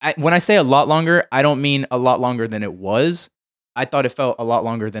when I say a lot longer, I don't mean a lot longer than it was. I thought it felt a lot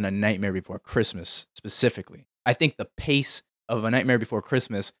longer than A Nightmare Before Christmas specifically. I think the pace of A Nightmare Before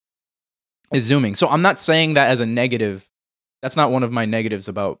Christmas is zooming. So I'm not saying that as a negative. That's not one of my negatives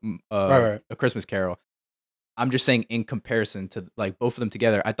about Right. A Christmas Carol. I'm just saying in comparison to like both of them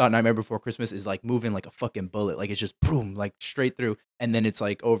together, I thought Nightmare Before Christmas is like moving like a fucking bullet, like it's just boom, like straight through, and then it's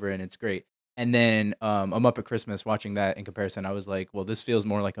like over and it's great. And then I'm Up at Christmas watching that in comparison. I was like, well, this feels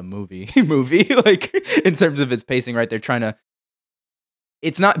more like a movie, like in terms of its pacing. Right, they're trying to.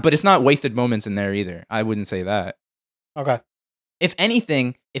 It's not, but it's not wasted moments in there either. I wouldn't say that. Okay. If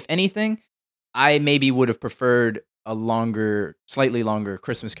anything, I maybe would have preferred a longer, slightly longer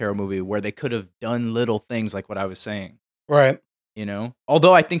Christmas Carol movie where they could have done little things like what I was saying, Right.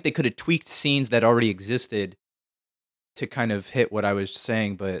 Although I think they could have tweaked scenes that already existed to kind of hit what I was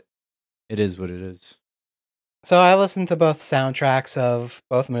saying, but it is what it is. So I listened to both soundtracks of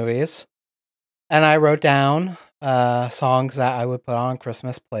both movies, and I wrote down songs that I would put on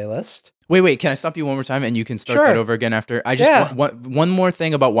Christmas playlist. Wait, can I stop you one more time and you can start that Sure. over again after? I just Yeah. want one more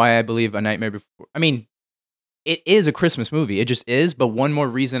thing about why I believe A Nightmare Before. I mean, it is a Christmas movie. It just is, but one more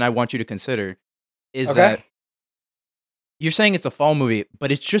reason I want you to consider is Okay. that you're saying it's a fall movie,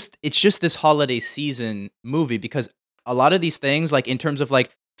 but it's just this holiday season movie because a lot of these things, like in terms of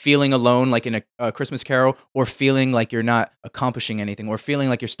like feeling alone, like in a Christmas Carol, or feeling like you're not accomplishing anything, or feeling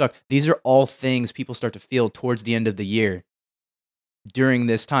like you're stuck. These are all things people start to feel towards the end of the year during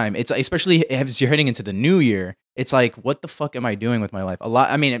this time. It's especially as you're heading into the new year. It's like, what the fuck am I doing with my life? A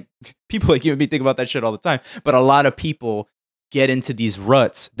lot. I mean, people like you and me think about that shit all the time, but a lot of people get into these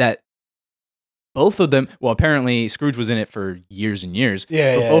ruts that both of them, well, apparently Scrooge was in it for years and years,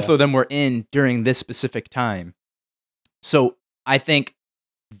 Yeah. but Yeah. both yeah. of them were in during this specific time. So I think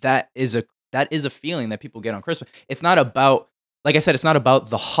that is a feeling that people get on Christmas. It's not about, like I said, it's not about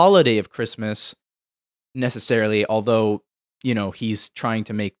the holiday of Christmas necessarily, although, he's trying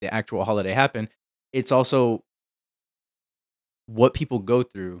to make the actual holiday happen. It's also what people go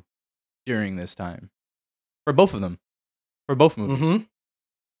through during this time for both of them, for both movies. Mm-hmm.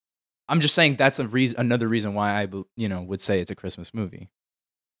 I'm just saying that's another reason why I would say it's a Christmas movie.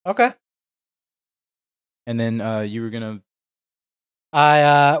 Okay. And then you were gonna.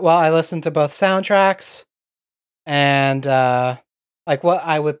 I listened to both soundtracks, and like what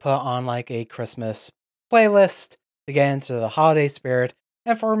I would put on like a Christmas playlist to get into the holiday spirit.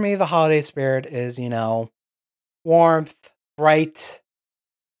 And for me, the holiday spirit is, warmth, bright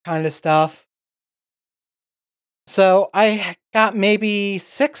kind of stuff. So I got maybe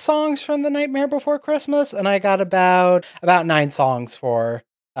 6 songs from The Nightmare Before Christmas, and I got about 9 songs for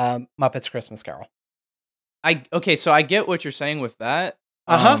Muppets Christmas Carol. Okay, so I get what you're saying with that.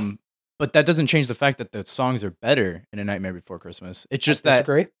 Uh-huh. But that doesn't change the fact that the songs are better in A Nightmare Before Christmas. It's I just that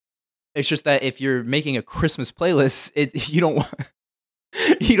disagree. if you're making a Christmas playlist, you don't want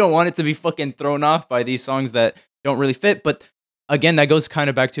you don't want it to be fucking thrown off by these songs that don't really fit. But again, that goes kind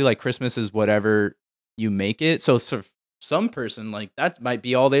of back to like Christmas is whatever you make it. So for some person, like that might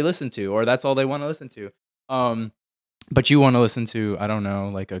be all they listen to, or that's all they want to listen to. But you want to listen to, I don't know,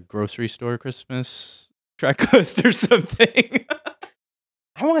 like a grocery store Christmas track list or something.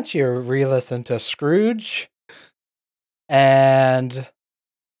 I want you to re-listen to Scrooge. And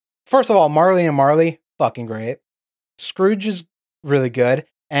first of all, Marley and Marley, fucking great. Scrooge is really good.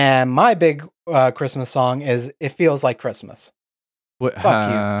 And my big Christmas song is It Feels Like Christmas. What? Fuck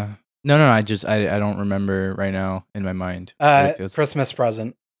you. No. I don't remember right now in my mind. What it feels. Christmas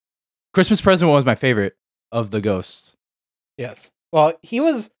Present. Christmas Present was my favorite of the ghosts. Yes. Well, he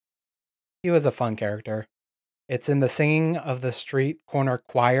was a fun character. It's in the singing of the street corner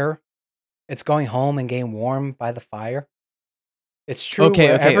choir. It's going home and getting warm by the fire. It's true. Okay,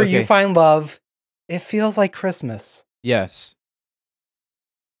 Wherever you okay. find love, it feels like Christmas. Yes,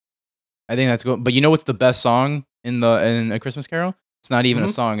 I think that's good. But you know what's the best song in A Christmas Carol? It's not even a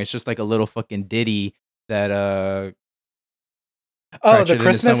Mhm. song. It's just like a little fucking ditty that Oh, Cratchit the and his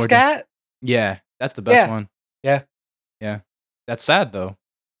Christmas son were scat? yeah, that's the best Yeah. one. Yeah. Yeah, that's sad though.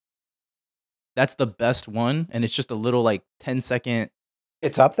 That's the best one, and it's just a little like 10-second.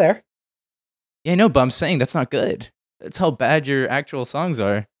 It's up there. Yeah, no, but I'm saying that's not good. That's how bad your actual songs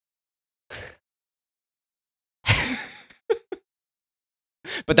are.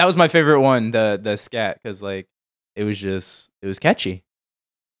 But that was my favorite one, the scat, because like it was catchy,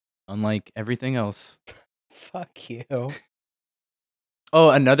 unlike everything else. Fuck you. Oh,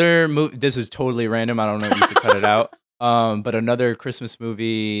 another movie. This is totally random. I don't know if you could cut it out. But another Christmas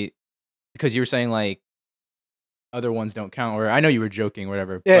movie, because you were saying like other ones don't count, or I know you were joking, or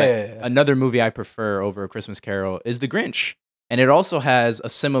whatever. Yeah, But yeah, yeah. another movie I prefer over A Christmas Carol is The Grinch, and it also has a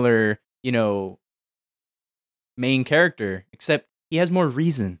similar, main character, except he has more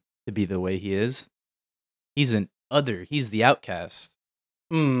reason to be the way he is. He's an other. He's the outcast,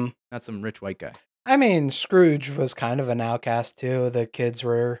 Mm. not some rich white guy. I mean, Scrooge was kind of an outcast too. The kids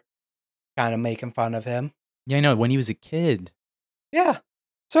were kind of making fun of him. Yeah, I know. When he was a kid. Yeah.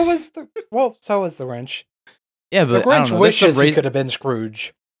 So was the Grinch. Yeah, The but I don't Grinch know. There's some wishes he could have been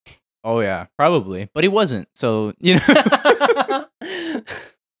Scrooge. Oh yeah, probably, but he wasn't. So you know,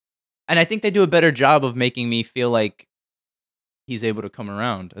 and I think they do a better job of making me feel like he's able to come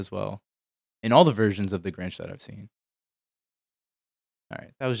around as well in all the versions of the Grinch that I've seen. All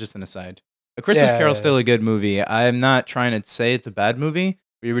right, that was just an aside. A Christmas Carol is Yeah. still a good movie. I'm not trying to say it's a bad movie.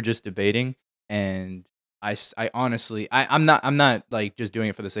 We were just debating, and I honestly, I'm not like just doing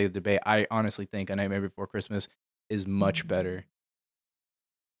it for the sake of debate. I honestly think A Nightmare Before Christmas is much better,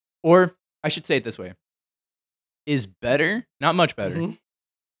 or I should say it this way: is better, not much better, Hmm.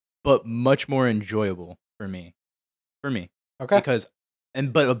 but much more enjoyable for me. For me, Okay. because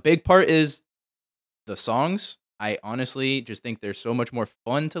but a big part is the songs. I honestly just think they're so much more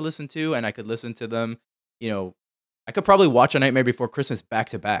fun to listen to, and I could listen to them. You know, I could probably watch A Nightmare Before Christmas back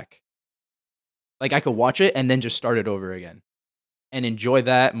to back. Like I could watch it and then just start it over again, and enjoy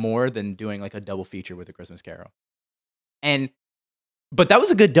that more than doing like a double feature with A Christmas Carol. And but that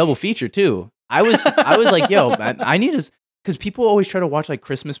was a good double feature too. I was like, yo, man, I need to, because people always try to watch like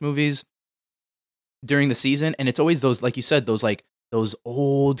Christmas movies during the season, and it's always those, like you said, those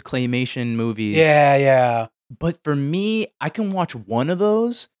old claymation movies. Yeah, yeah. But for me, I can watch one of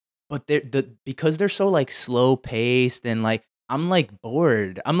those, but because they're so like slow paced and like I'm like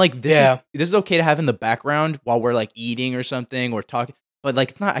bored. I'm like, Yeah. this is okay to have in the background while we're like eating or something or talking, but like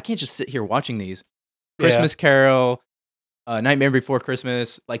it's not. I can't just sit here watching these. Yeah. Christmas Carol, Nightmare Before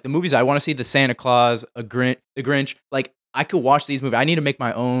Christmas, like the movies I want to see, the Santa Claus, the Grinch. Like I could watch these movies. I need to make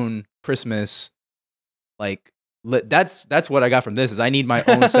my own Christmas. Like that's what I got from this is I need my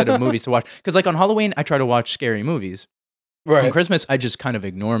own set of movies to watch, because like on Halloween I try to watch scary movies. On Right. Christmas I just kind of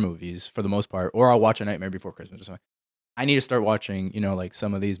ignore movies for the most part, or I'll watch A Nightmare Before Christmas or something. I need to start watching, like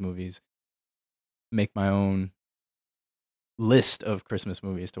some of these movies, make my own list of Christmas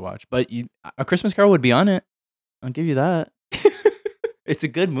movies to watch. But A Christmas Carol would be on it. I'll give you that. It's a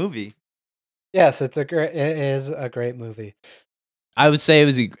good movie. Yes, it is a great movie. I would say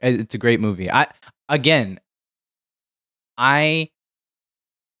it's a great movie. Again, I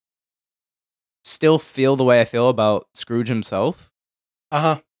still feel the way I feel about Scrooge himself,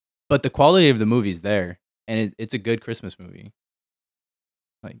 Uh-huh. but the quality of the movie's there, and it's a good Christmas movie.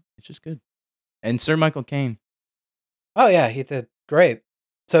 Like it's just good. And Sir Michael Caine. Oh yeah, he did great.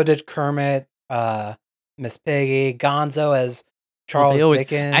 So did Kermit, Miss Piggy, Gonzo as Oh, they Charles always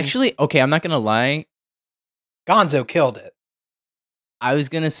Dickens. actually okay. I'm not gonna lie. Gonzo killed it. I was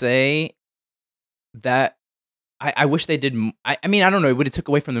gonna say that I wish they did. I mean, I don't know. It would have took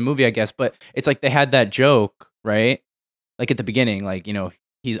away from the movie, I guess. But it's like they had that joke, right? Like at the beginning, like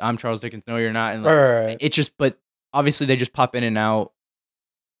I'm Charles Dickens. No, you're not. And like Right. it just, but obviously they just pop in and out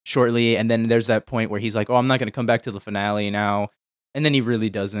shortly, and then there's that point where he's like, "Oh, I'm not gonna come back to the finale now," and then he really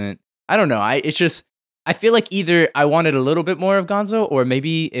doesn't. I don't know. It's just I feel like either I wanted a little bit more of Gonzo, or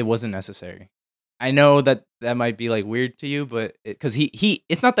maybe it wasn't necessary. I know that might be like weird to you, but because he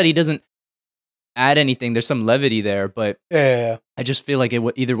it's not that he doesn't add anything. There's some levity there, but Yeah. I just feel like it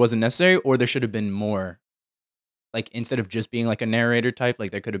either wasn't necessary or there should have been more. Like instead of just being like a narrator type,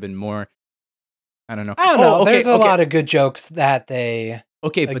 like there could have been more. I don't know. I don't know. Oh, okay, There's a okay, lot of good jokes that they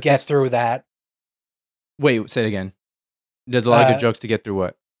okay. But get this. through that. Wait, say it again. There's a lot of good Uh, jokes to get through.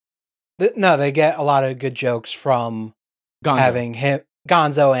 What? no, they get a lot of good jokes from Gonzo. having him,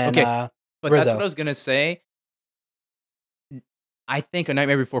 Gonzo and Okay, but that's what I Rizzo. was gonna say. I think A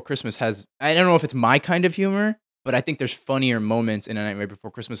Nightmare Before Christmas has. I don't know if it's my kind of humor, but I think there's funnier moments in A Nightmare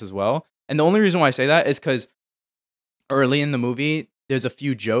Before Christmas as well. And the only reason why I say that is because early in the movie, there's a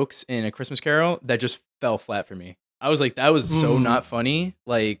few jokes in A Christmas Carol that just fell flat for me. I was like, that was so Mm. not funny.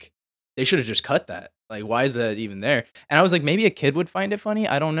 Like, they should have just cut that. Like, why is that even there? And I was like, maybe a kid would find it funny.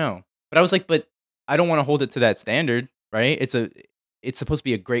 I don't know. But I was like, but I don't want to hold it to that standard, right? It's supposed to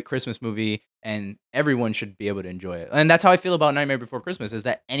be a great Christmas movie, and everyone should be able to enjoy it. And that's how I feel about Nightmare Before Christmas, is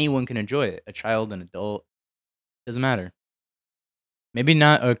that anyone can enjoy it. A child, an adult, doesn't matter. Maybe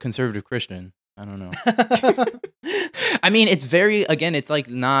not a conservative Christian. I don't know. I mean, it's very, again, it's like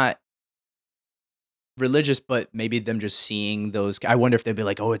not religious, but maybe them just seeing those. I wonder if they'd be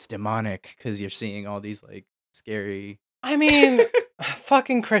like, "Oh, it's demonic," because you're seeing all these like scary. I mean,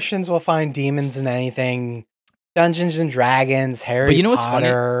 fucking Christians will find demons in anything. Dungeons and Dragons, But Harry you know what's funny?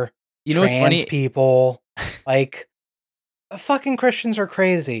 Potter, You know what's trans funny? people. Like, fucking Christians are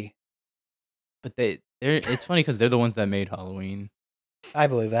crazy. But they're it's funny because they're the ones that made Halloween. I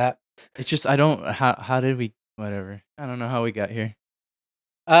believe that. It's just I don't how did we whatever. I don't know how we got here.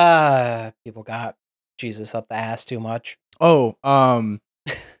 People got Jesus up the ass too much. Oh,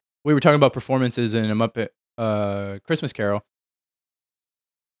 we were talking about performances in a Muppet Christmas Carol,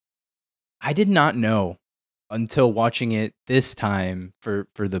 I did not know until watching it this time for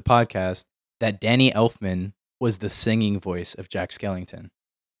the podcast that Danny Elfman was the singing voice of Jack Skellington.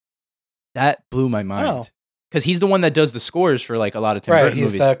 That blew my mind. Oh. Because he's the one that does the scores for like a lot of Tim Right, Burton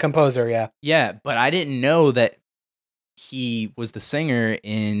he's movies. the composer, yeah. Yeah, but I didn't know that he was the singer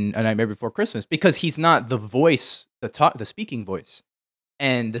in A Nightmare Before Christmas because he's not the voice, the speaking voice.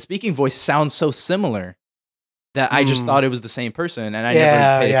 And the speaking voice sounds so similar that I just thought it was the same person, and I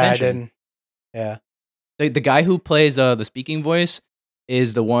never paid attention. I didn't. Yeah. The guy who plays the speaking voice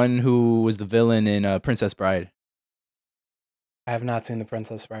is the one who was the villain in Princess Bride. I have not seen The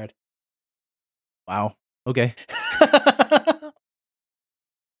Princess Bride. Wow. Okay.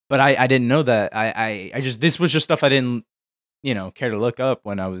 But I didn't know that. I just, this was just stuff I didn't, care to look up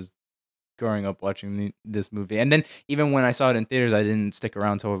when I was growing up watching this movie. And then even when I saw it in theaters, I didn't stick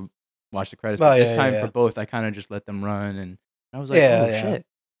around to watch the credits. But this time for both, I kind of just let them run, and I was like, shit.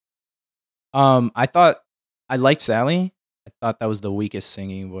 I liked Sally. I thought that was the weakest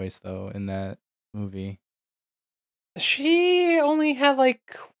singing voice though in that movie. She only had like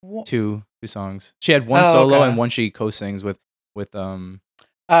two songs. She had one solo and one she co-sings with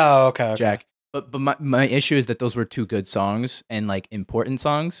okay. Jack. But my issue is that those were two good songs and like important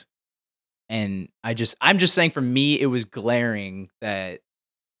songs. And I'm just saying for me it was glaring that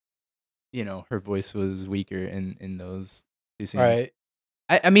her voice was weaker in those two scenes. Right.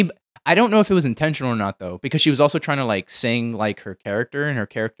 I mean, I don't know if it was intentional or not though, because she was also trying to like sing like her character, and her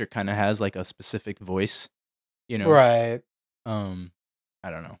character kind of has like a specific voice, Right. I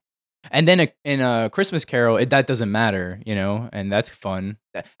don't know. And then in a Christmas Carol, that doesn't matter, and that's fun.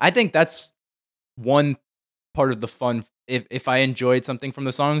 I think that's one part of the fun. If I enjoyed something from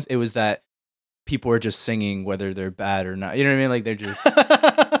the songs, it was that people are just singing whether they're bad or not. You know what I mean? Like they're just,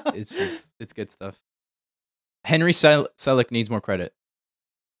 it's good stuff. Henry Selick needs more credit.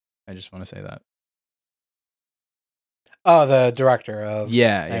 I just want to say that. Oh, the director of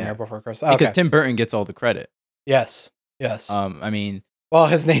Nightmare Before Christmas. Okay. Because Tim Burton gets all the credit. Yes. I mean, well,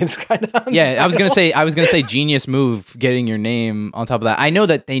 his name's kind of I was gonna say genius move getting your name on top of that. I know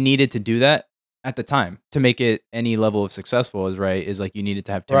that they needed to do that at the time to make it any level of successful. Is like you needed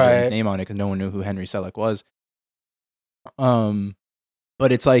to have Tim Burton's name on it because no one knew who Henry Selick was.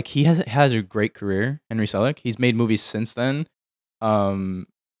 But it's like he has a great career, Henry Selick. He's made movies since then.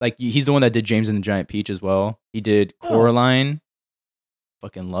 Like he's the one that did James and the Giant Peach as well. He did Coraline.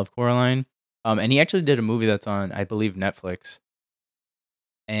 Fucking love Coraline. And he actually did a movie that's on, I believe, Netflix.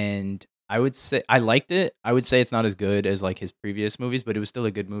 And I would say I liked it. I would say it's not as good as like his previous movies, but it was still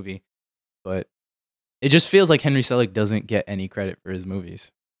a good movie. But it just feels like Henry Selick doesn't get any credit for his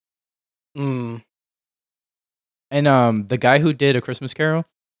movies. And the guy who did A Christmas Carol,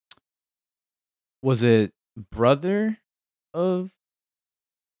 was it brother of?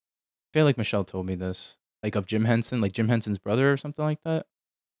 I feel like Michelle told me this, like of Jim Henson, like Jim Henson's brother or something like that.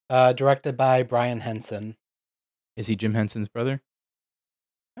 Directed by Brian Henson. Is he Jim Henson's brother?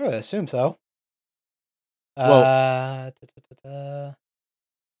 I would assume so. Well,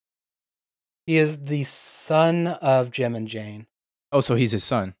 he is the son of Jim and Jane. Oh, so he's his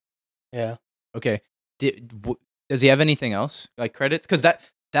son. Yeah. Okay. Does he have anything else like credits? Because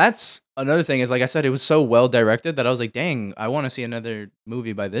that's another thing. Is like I said, it was so well directed that I was like, dang, I want to see another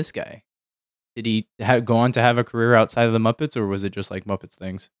movie by this guy. Did he go on to have a career outside of the Muppets, or was it just like Muppets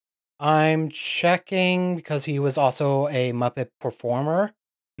things? I'm checking because he was also a Muppet performer.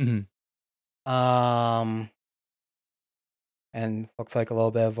 Mm-hmm. And looks like a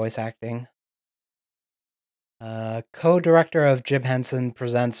little bit of voice acting. Co-director of Jim Henson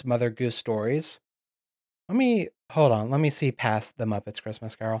Presents Mother Goose Stories. Let me see past the Muppets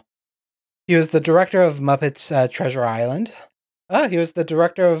Christmas Carol. He was the director of Muppets Treasure Island. He was the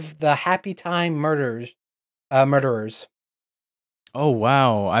director of the Happy Time Murderers. Oh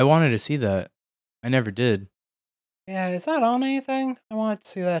wow, I wanted to see that. I never did. Yeah, is that on anything? I wanted to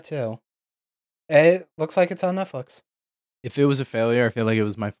see that too. It looks like it's on Netflix. If it was a failure, I feel like it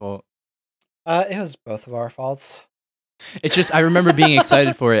was my fault. It was both of our faults. It's just I remember being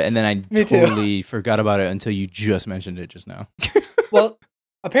excited for it, and then I totally forgot about it until you just mentioned it just now. Well,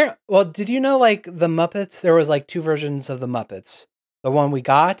 did you know like the Muppets? There was like two versions of the Muppets. The one we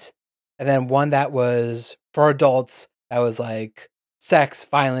got, and then one that was for adults. That was like sex,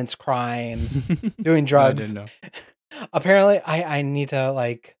 violence, crimes, doing drugs. No, I didn't know. Apparently, I need to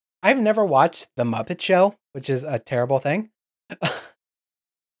like. I've never watched The Muppet Show, which is a terrible thing.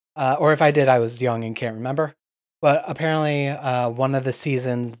 Or if I did, I was young and can't remember. But apparently, one of the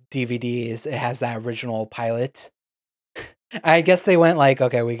season's DVDs, it has that original pilot. I guess they went like,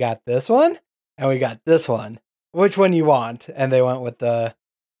 okay, we got this one, and we got this one. Which one you want? And they went with the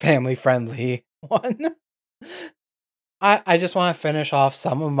family-friendly one. I just want to finish off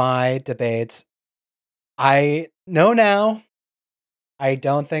some of my debates. I know now, I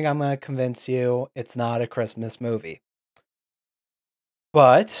don't think I'm going to convince you it's not a Christmas movie.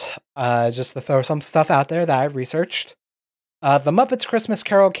 But just to throw some stuff out there that I researched, The Muppets Christmas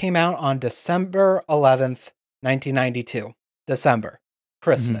Carol came out on December 11th, 1992. December.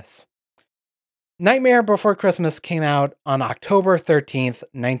 Christmas. Nightmare Before Christmas came out on October 13th,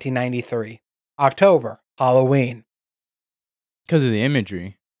 1993. October. Halloween. Because of the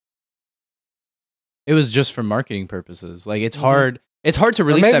imagery. It was just for marketing purposes. Like, it's hard. It's hard to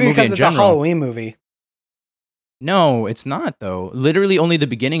release that movie in general. Maybe because it's a Halloween movie. No, it's not, though. Literally only the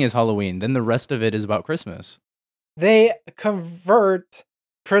beginning is Halloween. Then the rest of it is about Christmas. They convert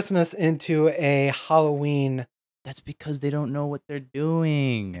Christmas into a Halloween. That's because they don't know what they're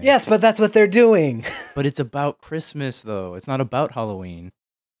doing. Yes, but that's what they're doing. But it's about Christmas, though. It's not about Halloween.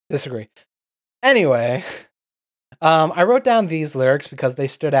 Disagree. Anyway, I wrote down these lyrics because they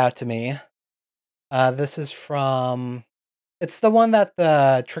stood out to me. This is from... It's the one that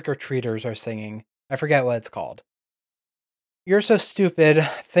the trick-or-treaters are singing. I forget what it's called. You're so stupid.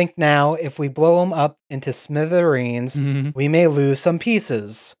 Think now, if we blow them up into smithereens, we may lose some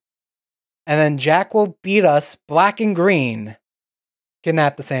pieces. And then Jack will beat us black and green.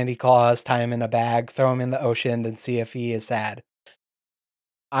 Kidnap the Santa Claus, tie him in a bag, throw him in the ocean, then see if he is sad.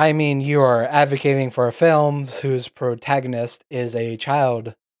 I mean, you are advocating for a film whose protagonist is a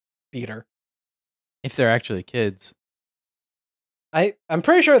child beater. If they're actually kids. I'm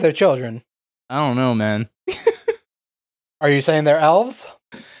pretty sure they're children. I don't know, man. Are you saying they're elves?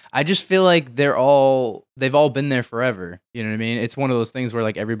 I just feel like they've all been there forever. You know what I mean? It's one of those things where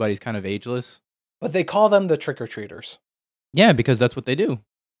like everybody's kind of ageless. But they call them the trick-or-treaters. Yeah, because that's what they do.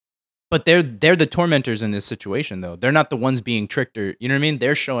 But they're the tormentors in this situation, though. They're not the ones being tricked or, you know what I mean?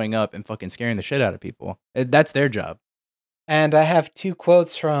 They're showing up and fucking scaring the shit out of people. That's their job. And I have two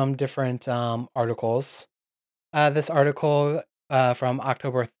quotes from different articles. This article from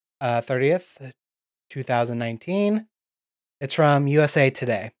October 30th, 2019. It's from USA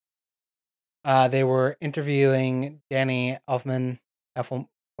Today. They were interviewing Danny Elfman,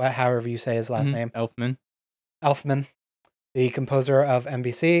 however you say his last name. Elfman, the composer of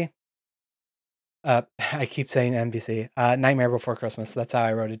NBC. I keep saying NBC. Nightmare Before Christmas. That's how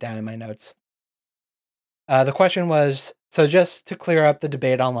I wrote it down in my notes. The question was, so just to clear up the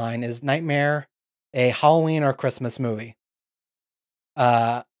debate online, is Nightmare a Halloween or Christmas movie?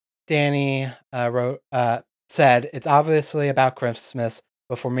 Danny said, it's obviously about Christmas,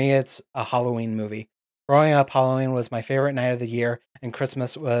 but for me, it's a Halloween movie. Growing up, Halloween was my favorite night of the year, and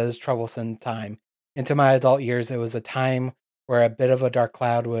Christmas was troublesome time. Into my adult years, it was a time where a bit of a dark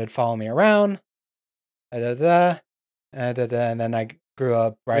cloud would follow me around. And then I grew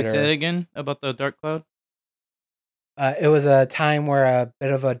up brighter. Wait, say it again about the dark cloud? It was a time where a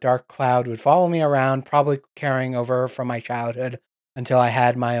bit of a dark cloud would follow me around, probably carrying over from my childhood until I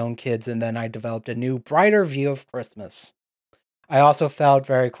had my own kids, and then I developed a new, brighter view of Christmas. I also felt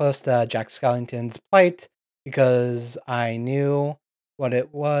very close to Jack Skellington's plight because I knew what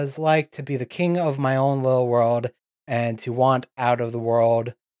it was like to be the king of my own little world and to want out of the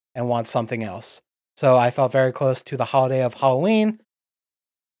world and want something else. So I felt very close to the holiday of Halloween,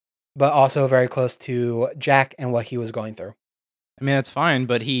 but also very close to Jack and what he was going through. I mean, that's fine,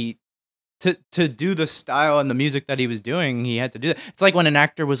 but to do the style and the music that he was doing, he had to do that. It's like when an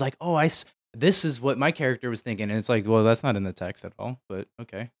actor was like, "Oh, this is what my character was thinking," and it's like, well, that's not in the text at all. But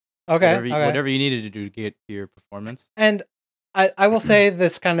okay. Whatever you needed to do to get to your performance. And I will say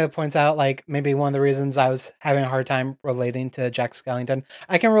this kind of points out like maybe one of the reasons I was having a hard time relating to Jack Skellington.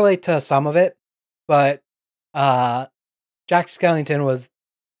 I can relate to some of it, but Jack Skellington was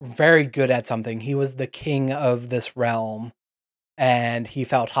very good at something. He was the king of this realm, and he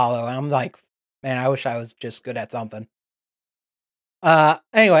felt hollow. And I'm like, man, I wish I was just good at something.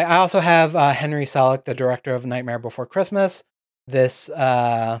 Anyway, I also have Henry Selick, the director of Nightmare Before Christmas.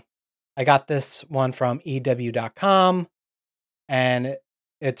 I got this one from EW.com, and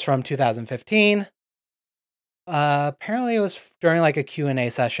it's from 2015. Apparently it was during like a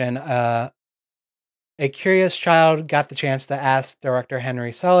Q&A session. A curious child got the chance to ask director Henry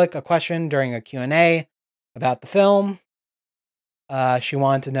Selick a question during a Q&A about the film. She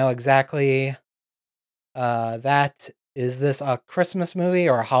wanted to know exactly that, is this a Christmas movie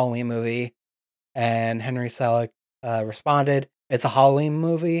or a Halloween movie? And Henry Selick responded, it's a Halloween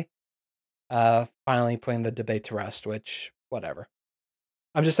movie. Finally putting the debate to rest, which, whatever.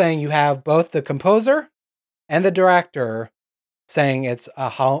 I'm just saying you have both the composer and the director saying it's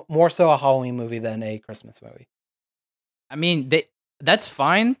more so a Halloween movie than a Christmas movie. I mean, that's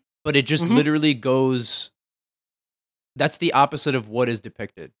fine, but it just literally goes. That's the opposite of what is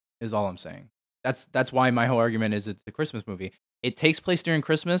depicted. Is all I'm saying. That's why my whole argument is it's a Christmas movie. It takes place during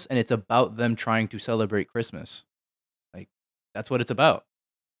Christmas, and it's about them trying to celebrate Christmas. Like that's what it's about.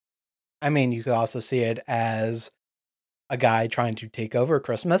 I mean, you could also see it as a guy trying to take over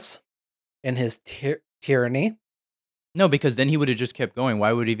Christmas in his tyranny. No, because then he would have just kept going.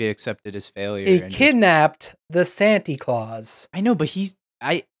 Why would he have accepted his failure? He kidnapped the Santa Claus. I know, but they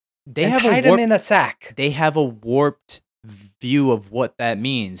and have tied him in a sack. They have a warped view of what that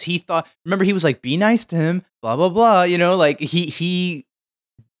means. He thought, remember, he was like, "Be nice to him," blah blah blah. You know, like he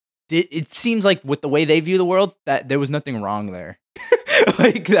did. It seems like with the way they view the world, that there was nothing wrong there.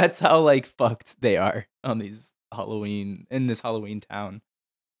 Like that's how like fucked they are on these in this Halloween town.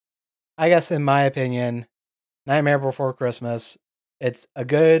 I guess, in my opinion, Nightmare Before Christmas, it's a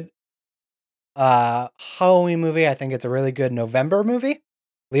good Halloween movie. I think it's a really good November movie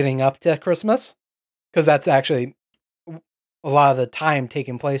leading up to Christmas, because that's actually a lot of the time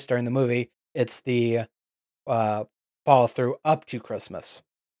taking place during the movie. It's the follow through up to Christmas.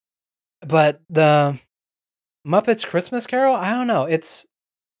 But the Muppets Christmas Carol, I don't know. It's,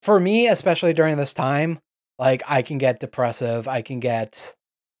 for me, especially during this time, like I can get depressive. I can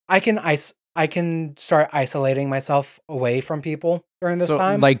start isolating myself away from people during this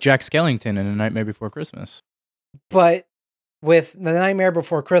time. Like Jack Skellington in A Nightmare Before Christmas. But with The Nightmare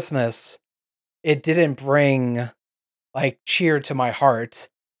Before Christmas, it didn't bring like cheer to my heart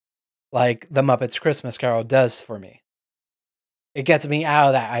like The Muppets Christmas Carol does for me. It gets me out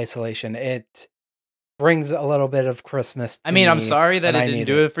of that isolation. It brings a little bit of Christmas to me. I'm sorry that it didn't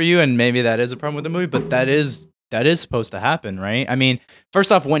do it for you, and maybe that is a problem with the movie, but that is supposed to happen, right? I mean,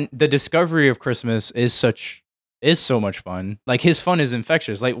 first off, when the discovery of Christmas is so much fun. Like his fun is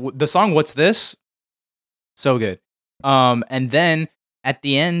infectious. Like the song "What's This?" so good. And then at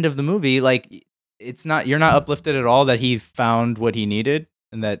the end of the movie, like you're not uplifted at all that he found what he needed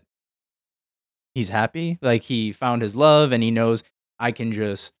and that he's happy. Like he found his love and he knows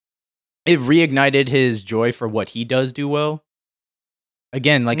it reignited his joy for what he does do well.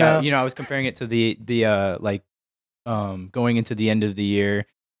 Again, like I was comparing it to the going into the end of the year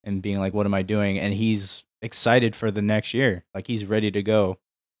and being like, what am I doing? And he's excited for the next year. Like he's ready to go.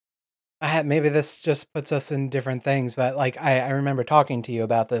 Maybe this just puts us in different things, but like I remember talking to you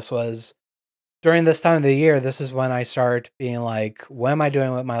about this was during this time of the year, this is when I start being like, what am I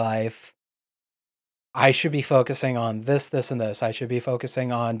doing with my life? I should be focusing on this, this, and this. I should be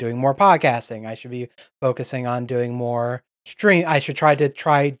focusing on doing more podcasting. I should be focusing on doing more I should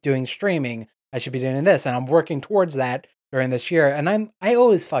try doing streaming. I should be doing this. And I'm working towards that during this year. And I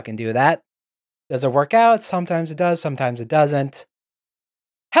always fucking do that. Does it work out? Sometimes it does. Sometimes it doesn't.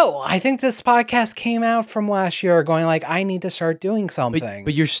 Hell, I think this podcast came out from last year going like, I need to start doing something.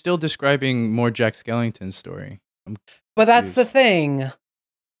 But you're still describing more Jack Skellington's story. But that's the thing.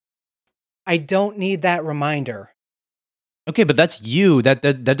 I don't need that reminder. Okay, but that's you. That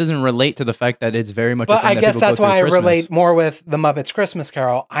doesn't relate to the fact that it's very much. But I guess that's why I relate more with The Muppets Christmas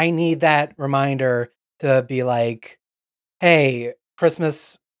Carol. I need that reminder to be like, hey,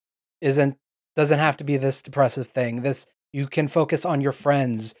 Christmas doesn't have to be this depressive thing. You can focus on your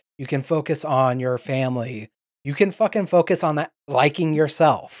friends. You can focus on your family. You can fucking focus on that, liking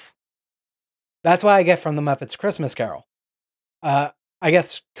yourself. That's what I get from The Muppets Christmas Carol. I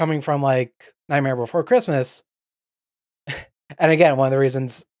guess coming from like Nightmare Before Christmas, and again, one of the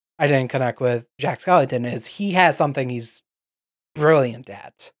reasons I didn't connect with Jack Skellington is he has something he's brilliant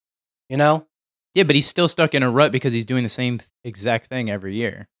at, you know? Yeah, but he's still stuck in a rut because he's doing the same exact thing every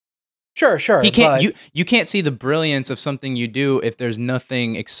year. Sure. He can't. You can't see the brilliance of something you do if there's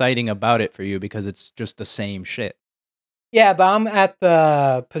nothing exciting about it for you because it's just the same shit. Yeah, but I'm at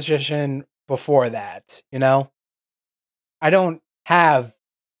the position before that. You know, I don't have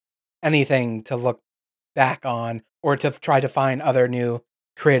anything to look back on or to try to find other new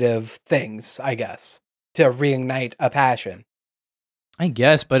creative things. I guess to reignite a passion. I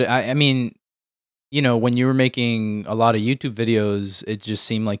guess, but I mean, you know, when you were making a lot of YouTube videos, it just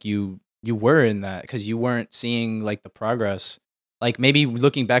seemed like you were in that because you weren't seeing like the progress. Like maybe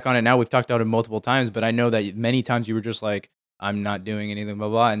looking back on it now, we've talked about it multiple times, but I know that many times you were just like, I'm not doing anything, blah,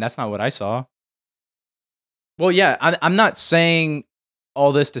 blah, and that's not what I saw. Well, yeah, I'm not saying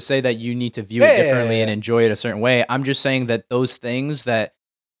all this to say that you need to view it differently and enjoy it a certain way. I'm just saying that those things that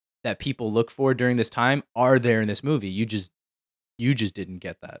people look for during this time are there in this movie. You just didn't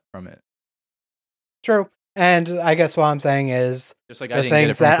get that from it. True. And I guess what I'm saying is just like the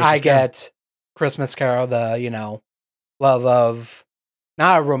things that I get Christmas Carol, the, you know, love of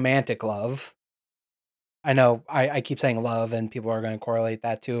not a romantic love. I know I keep saying love, and people are going to correlate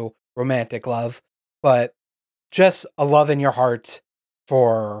that to romantic love, but just a love in your heart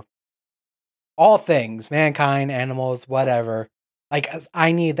for all things, mankind, animals, whatever. Like,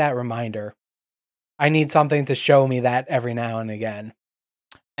 I need that reminder. I need something to show me that every now and again.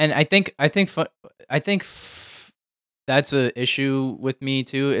 And that's a issue with me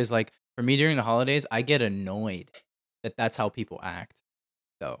too. Is like for me during the holidays, I get annoyed that that's how people act.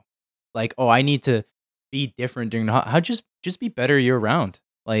 Though, like, oh, I need to be different during the how just be better year round.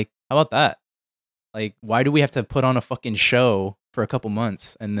 Like, how about that? Like, why do we have to put on a fucking show for a couple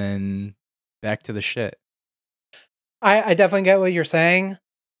months and then back to the shit? I definitely get what you're saying.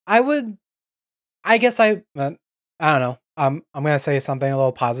 I guess I don't know. I'm gonna say something a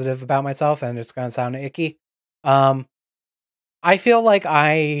little positive about myself, and it's gonna sound icky. Um, I feel like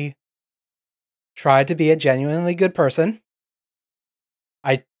I tried to be a genuinely good person.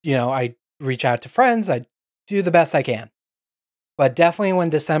 I reach out to friends. I do the best I can, but definitely when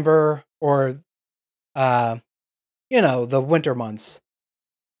December or uh, the winter months,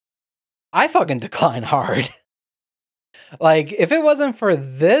 I fucking decline hard. Like, if it wasn't for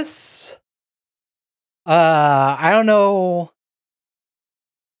this, I don't know.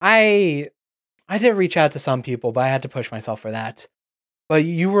 I I did reach out to some people, but I had to push myself for that. But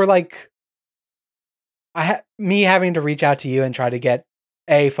you were like, me having to reach out to you and try to get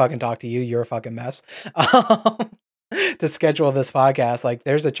fucking talk to you. You're a fucking mess. Um, to schedule this podcast, like,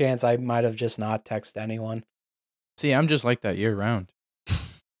 there's a chance I might have just not text anyone. See, I'm just like that year round.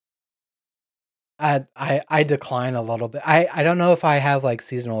 I decline a little bit. I don't know if I have like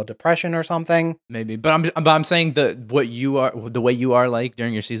seasonal depression or something. Maybe, but I'm saying the way you are like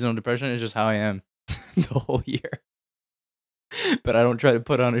during your seasonal depression is just how I am the whole year. But I don't try to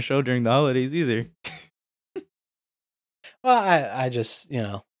put on a show during the holidays either. Well, I just,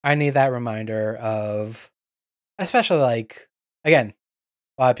 I need that reminder of, especially like, again,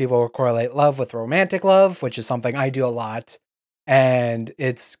 a lot of people correlate love with romantic love, which is something I do a lot. And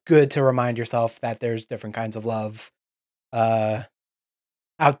it's good to remind yourself that there's different kinds of love uh,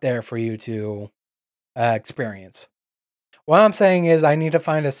 out there for you to experience. What I'm saying is, I need to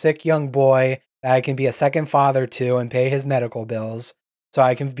find a sick young boy that I can be a second father to and pay his medical bills so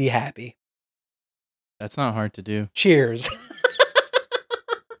I can be happy. That's not hard to do. Cheers.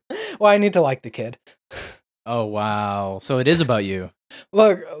 Well, I need to like the kid. Oh wow! So it is about you.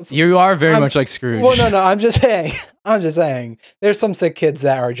 Look, You are very much like Scrooge. well, no, I'm just saying. I'm just saying. There's some sick kids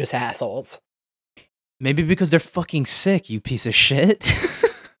that are just assholes. Maybe because they're fucking sick, you piece of shit.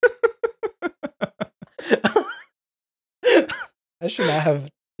 I should not have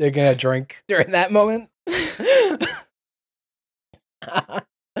taken a drink during that moment.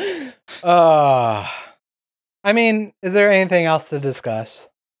 I mean, is there anything else to discuss?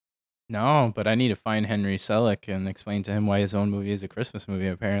 No, but I need to find Henry Selick and explain to him why his own movie is a Christmas movie.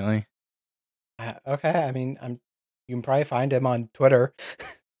 Apparently, Okay, I mean, you can probably find him on Twitter.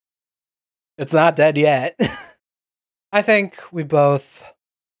 It's not dead yet. I think we both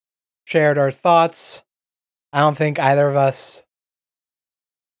shared our thoughts. I don't think either of us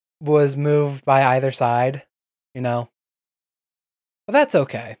was moved by either side, But that's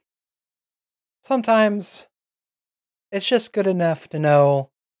okay. Sometimes it's just good enough to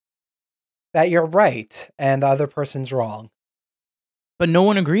know that you're right and the other person's wrong. but no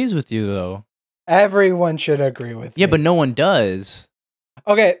one agrees with you though. Everyone should agree with Yeah, me. but no one does.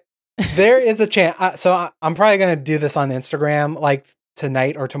 Okay, there is a chance. So I'm probably going to do this on Instagram like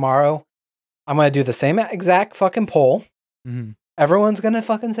tonight or tomorrow. I'm going to do the same exact fucking poll. Mm-hmm. Everyone's going to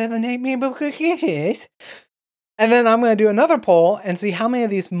fucking say the Nightmare Cookies. And then I'm going to do another poll and see how many of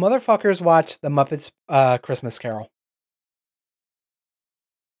these motherfuckers watch the Muppets Christmas Carol.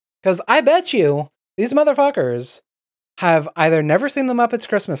 Because I bet you these motherfuckers have either never seen the Muppets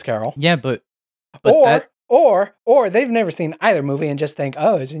Christmas Carol. Yeah, but or they've never seen either movie and just think,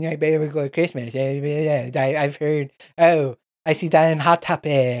 oh, it's a Nightmare Before Christmas. I've heard, oh, I see that in Hot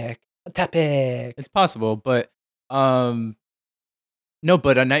Topic. Hot Topic. it's possible. But no,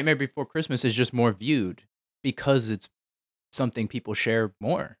 but A Nightmare Before Christmas is just more viewed because it's something people share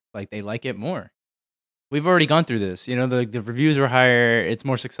more. Like they like it more. We've already gone through this. The reviews are higher. It's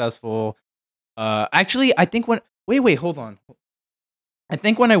more successful. Actually, I think wait, hold on. I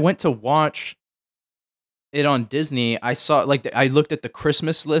think when I went to watch it on Disney, I saw I looked at the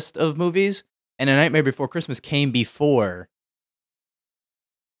Christmas list of movies, and A Nightmare Before Christmas came before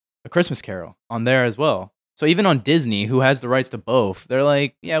A Christmas Carol on there as well. So even on Disney, who has the rights to both, they're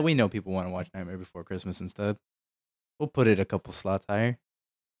like, yeah, we know people want to watch Nightmare Before Christmas instead. We'll put it a couple slots higher.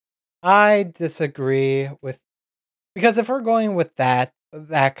 I disagree with Because if we're going with that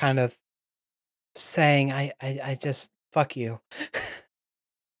kind of saying, I just fuck you.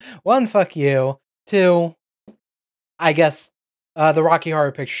 One, fuck you. Two, I guess the Rocky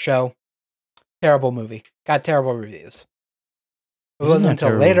Horror Picture Show, terrible movie. Got terrible reviews. It wasn't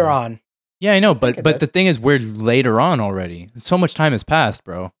until later on. Yeah, I know, but the thing is, we're later on already. So much time has passed,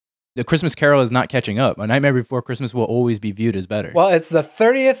 bro. The Christmas Carol is not catching up. A Nightmare Before Christmas will always be viewed as better. Well, it's the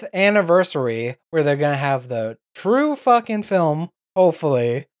 30th anniversary where they're going to have the true fucking film,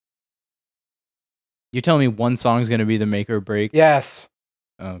 hopefully. You're telling me one song's going to be the make or break? Yes.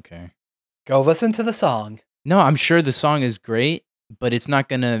 Okay. Go listen to the song. No, I'm sure the song is great, but it's not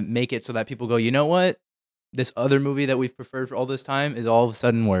going to make it so that people go, you know what? This other movie that we've preferred for all this time is all of a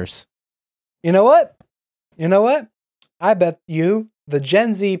sudden worse. You know what? I bet you, the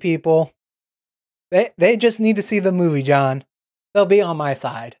Gen Z people, they just need to see the movie, John. They'll be on my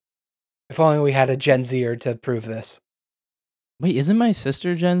side. If only we had a Gen Zer to prove this. Wait, isn't my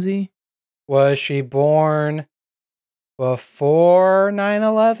sister Gen Z? Was she born before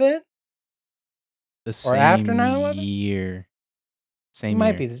 9/11? Or after 9/11? Year. Same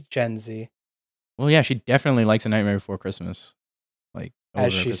Might year. be Gen Z. Well, yeah, she definitely likes A Nightmare Before Christmas. Like,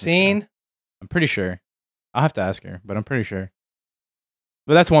 Has she seen? I'm pretty sure. I'll have to ask her, but I'm pretty sure.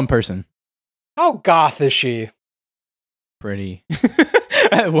 But that's one person. How goth is she? Pretty.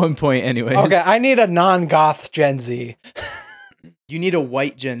 At one point, anyways. Okay, I need a non-goth Gen Z. You need a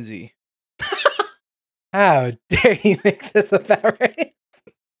white Gen Z. How dare you make this about race?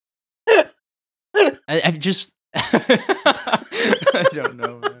 I just... I don't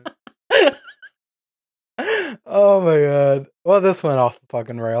know, man. Oh my god. Well, this went off the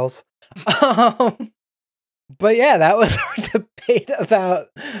fucking rails. But yeah, that was our debate about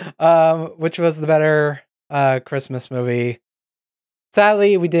which was the better Christmas movie.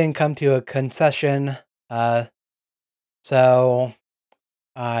 Sadly, we didn't come to a concession. So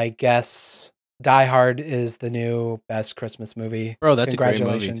I guess Die Hard is the new best Christmas movie. Bro, that's a great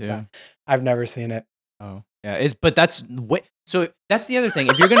movie too. I've never seen it. Oh, yeah. But that's so that's the other thing.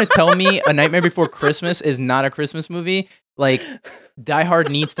 If you're gonna tell me A Nightmare Before Christmas is not a Christmas movie, like Die Hard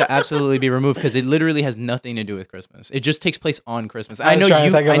needs to absolutely be removed because it literally has nothing to do with Christmas. It just takes place on Christmas. I know you.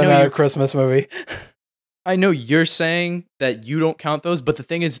 I know you. Christmas movie. I know you're saying that you don't count those, but the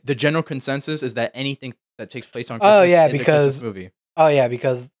thing is, the general consensus is that anything that takes place on Christmas is a Christmas movie. Oh yeah,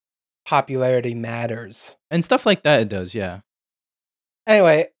 because popularity matters and stuff like that. It does, yeah.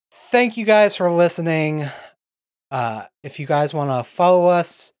 Anyway, thank you guys for listening. If you guys want to follow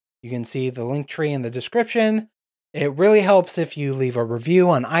us, you can see the link tree in the description. It really helps if you leave a review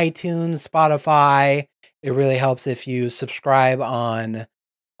on iTunes, Spotify. It really helps if you subscribe on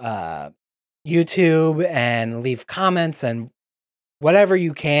YouTube and leave comments and whatever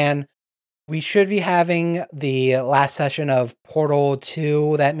you can. We should be having the last session of Portal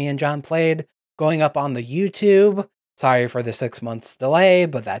 2 that me and John played going up on the YouTube. Sorry for the 6 months delay,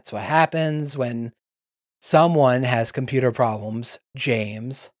 but that's what happens when someone has computer problems.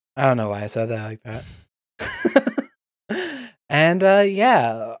 James. I don't know why I said that like that. And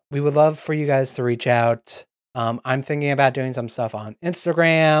yeah, we would love for you guys to reach out. I'm thinking about doing some stuff on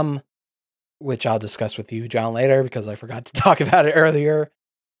Instagram, which I'll discuss with you, John, later because I forgot to talk about it earlier.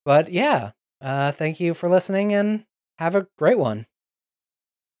 But yeah, thank you for listening and have a great one.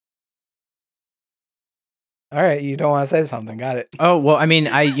 All right, you don't want to say something. Got it. Oh, well, I mean,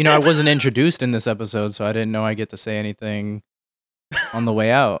 I wasn't introduced in this episode, so I didn't know I get to say anything on the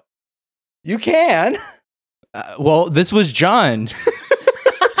way out. You can. Well, this was John.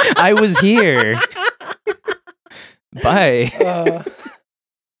 I was here. Bye.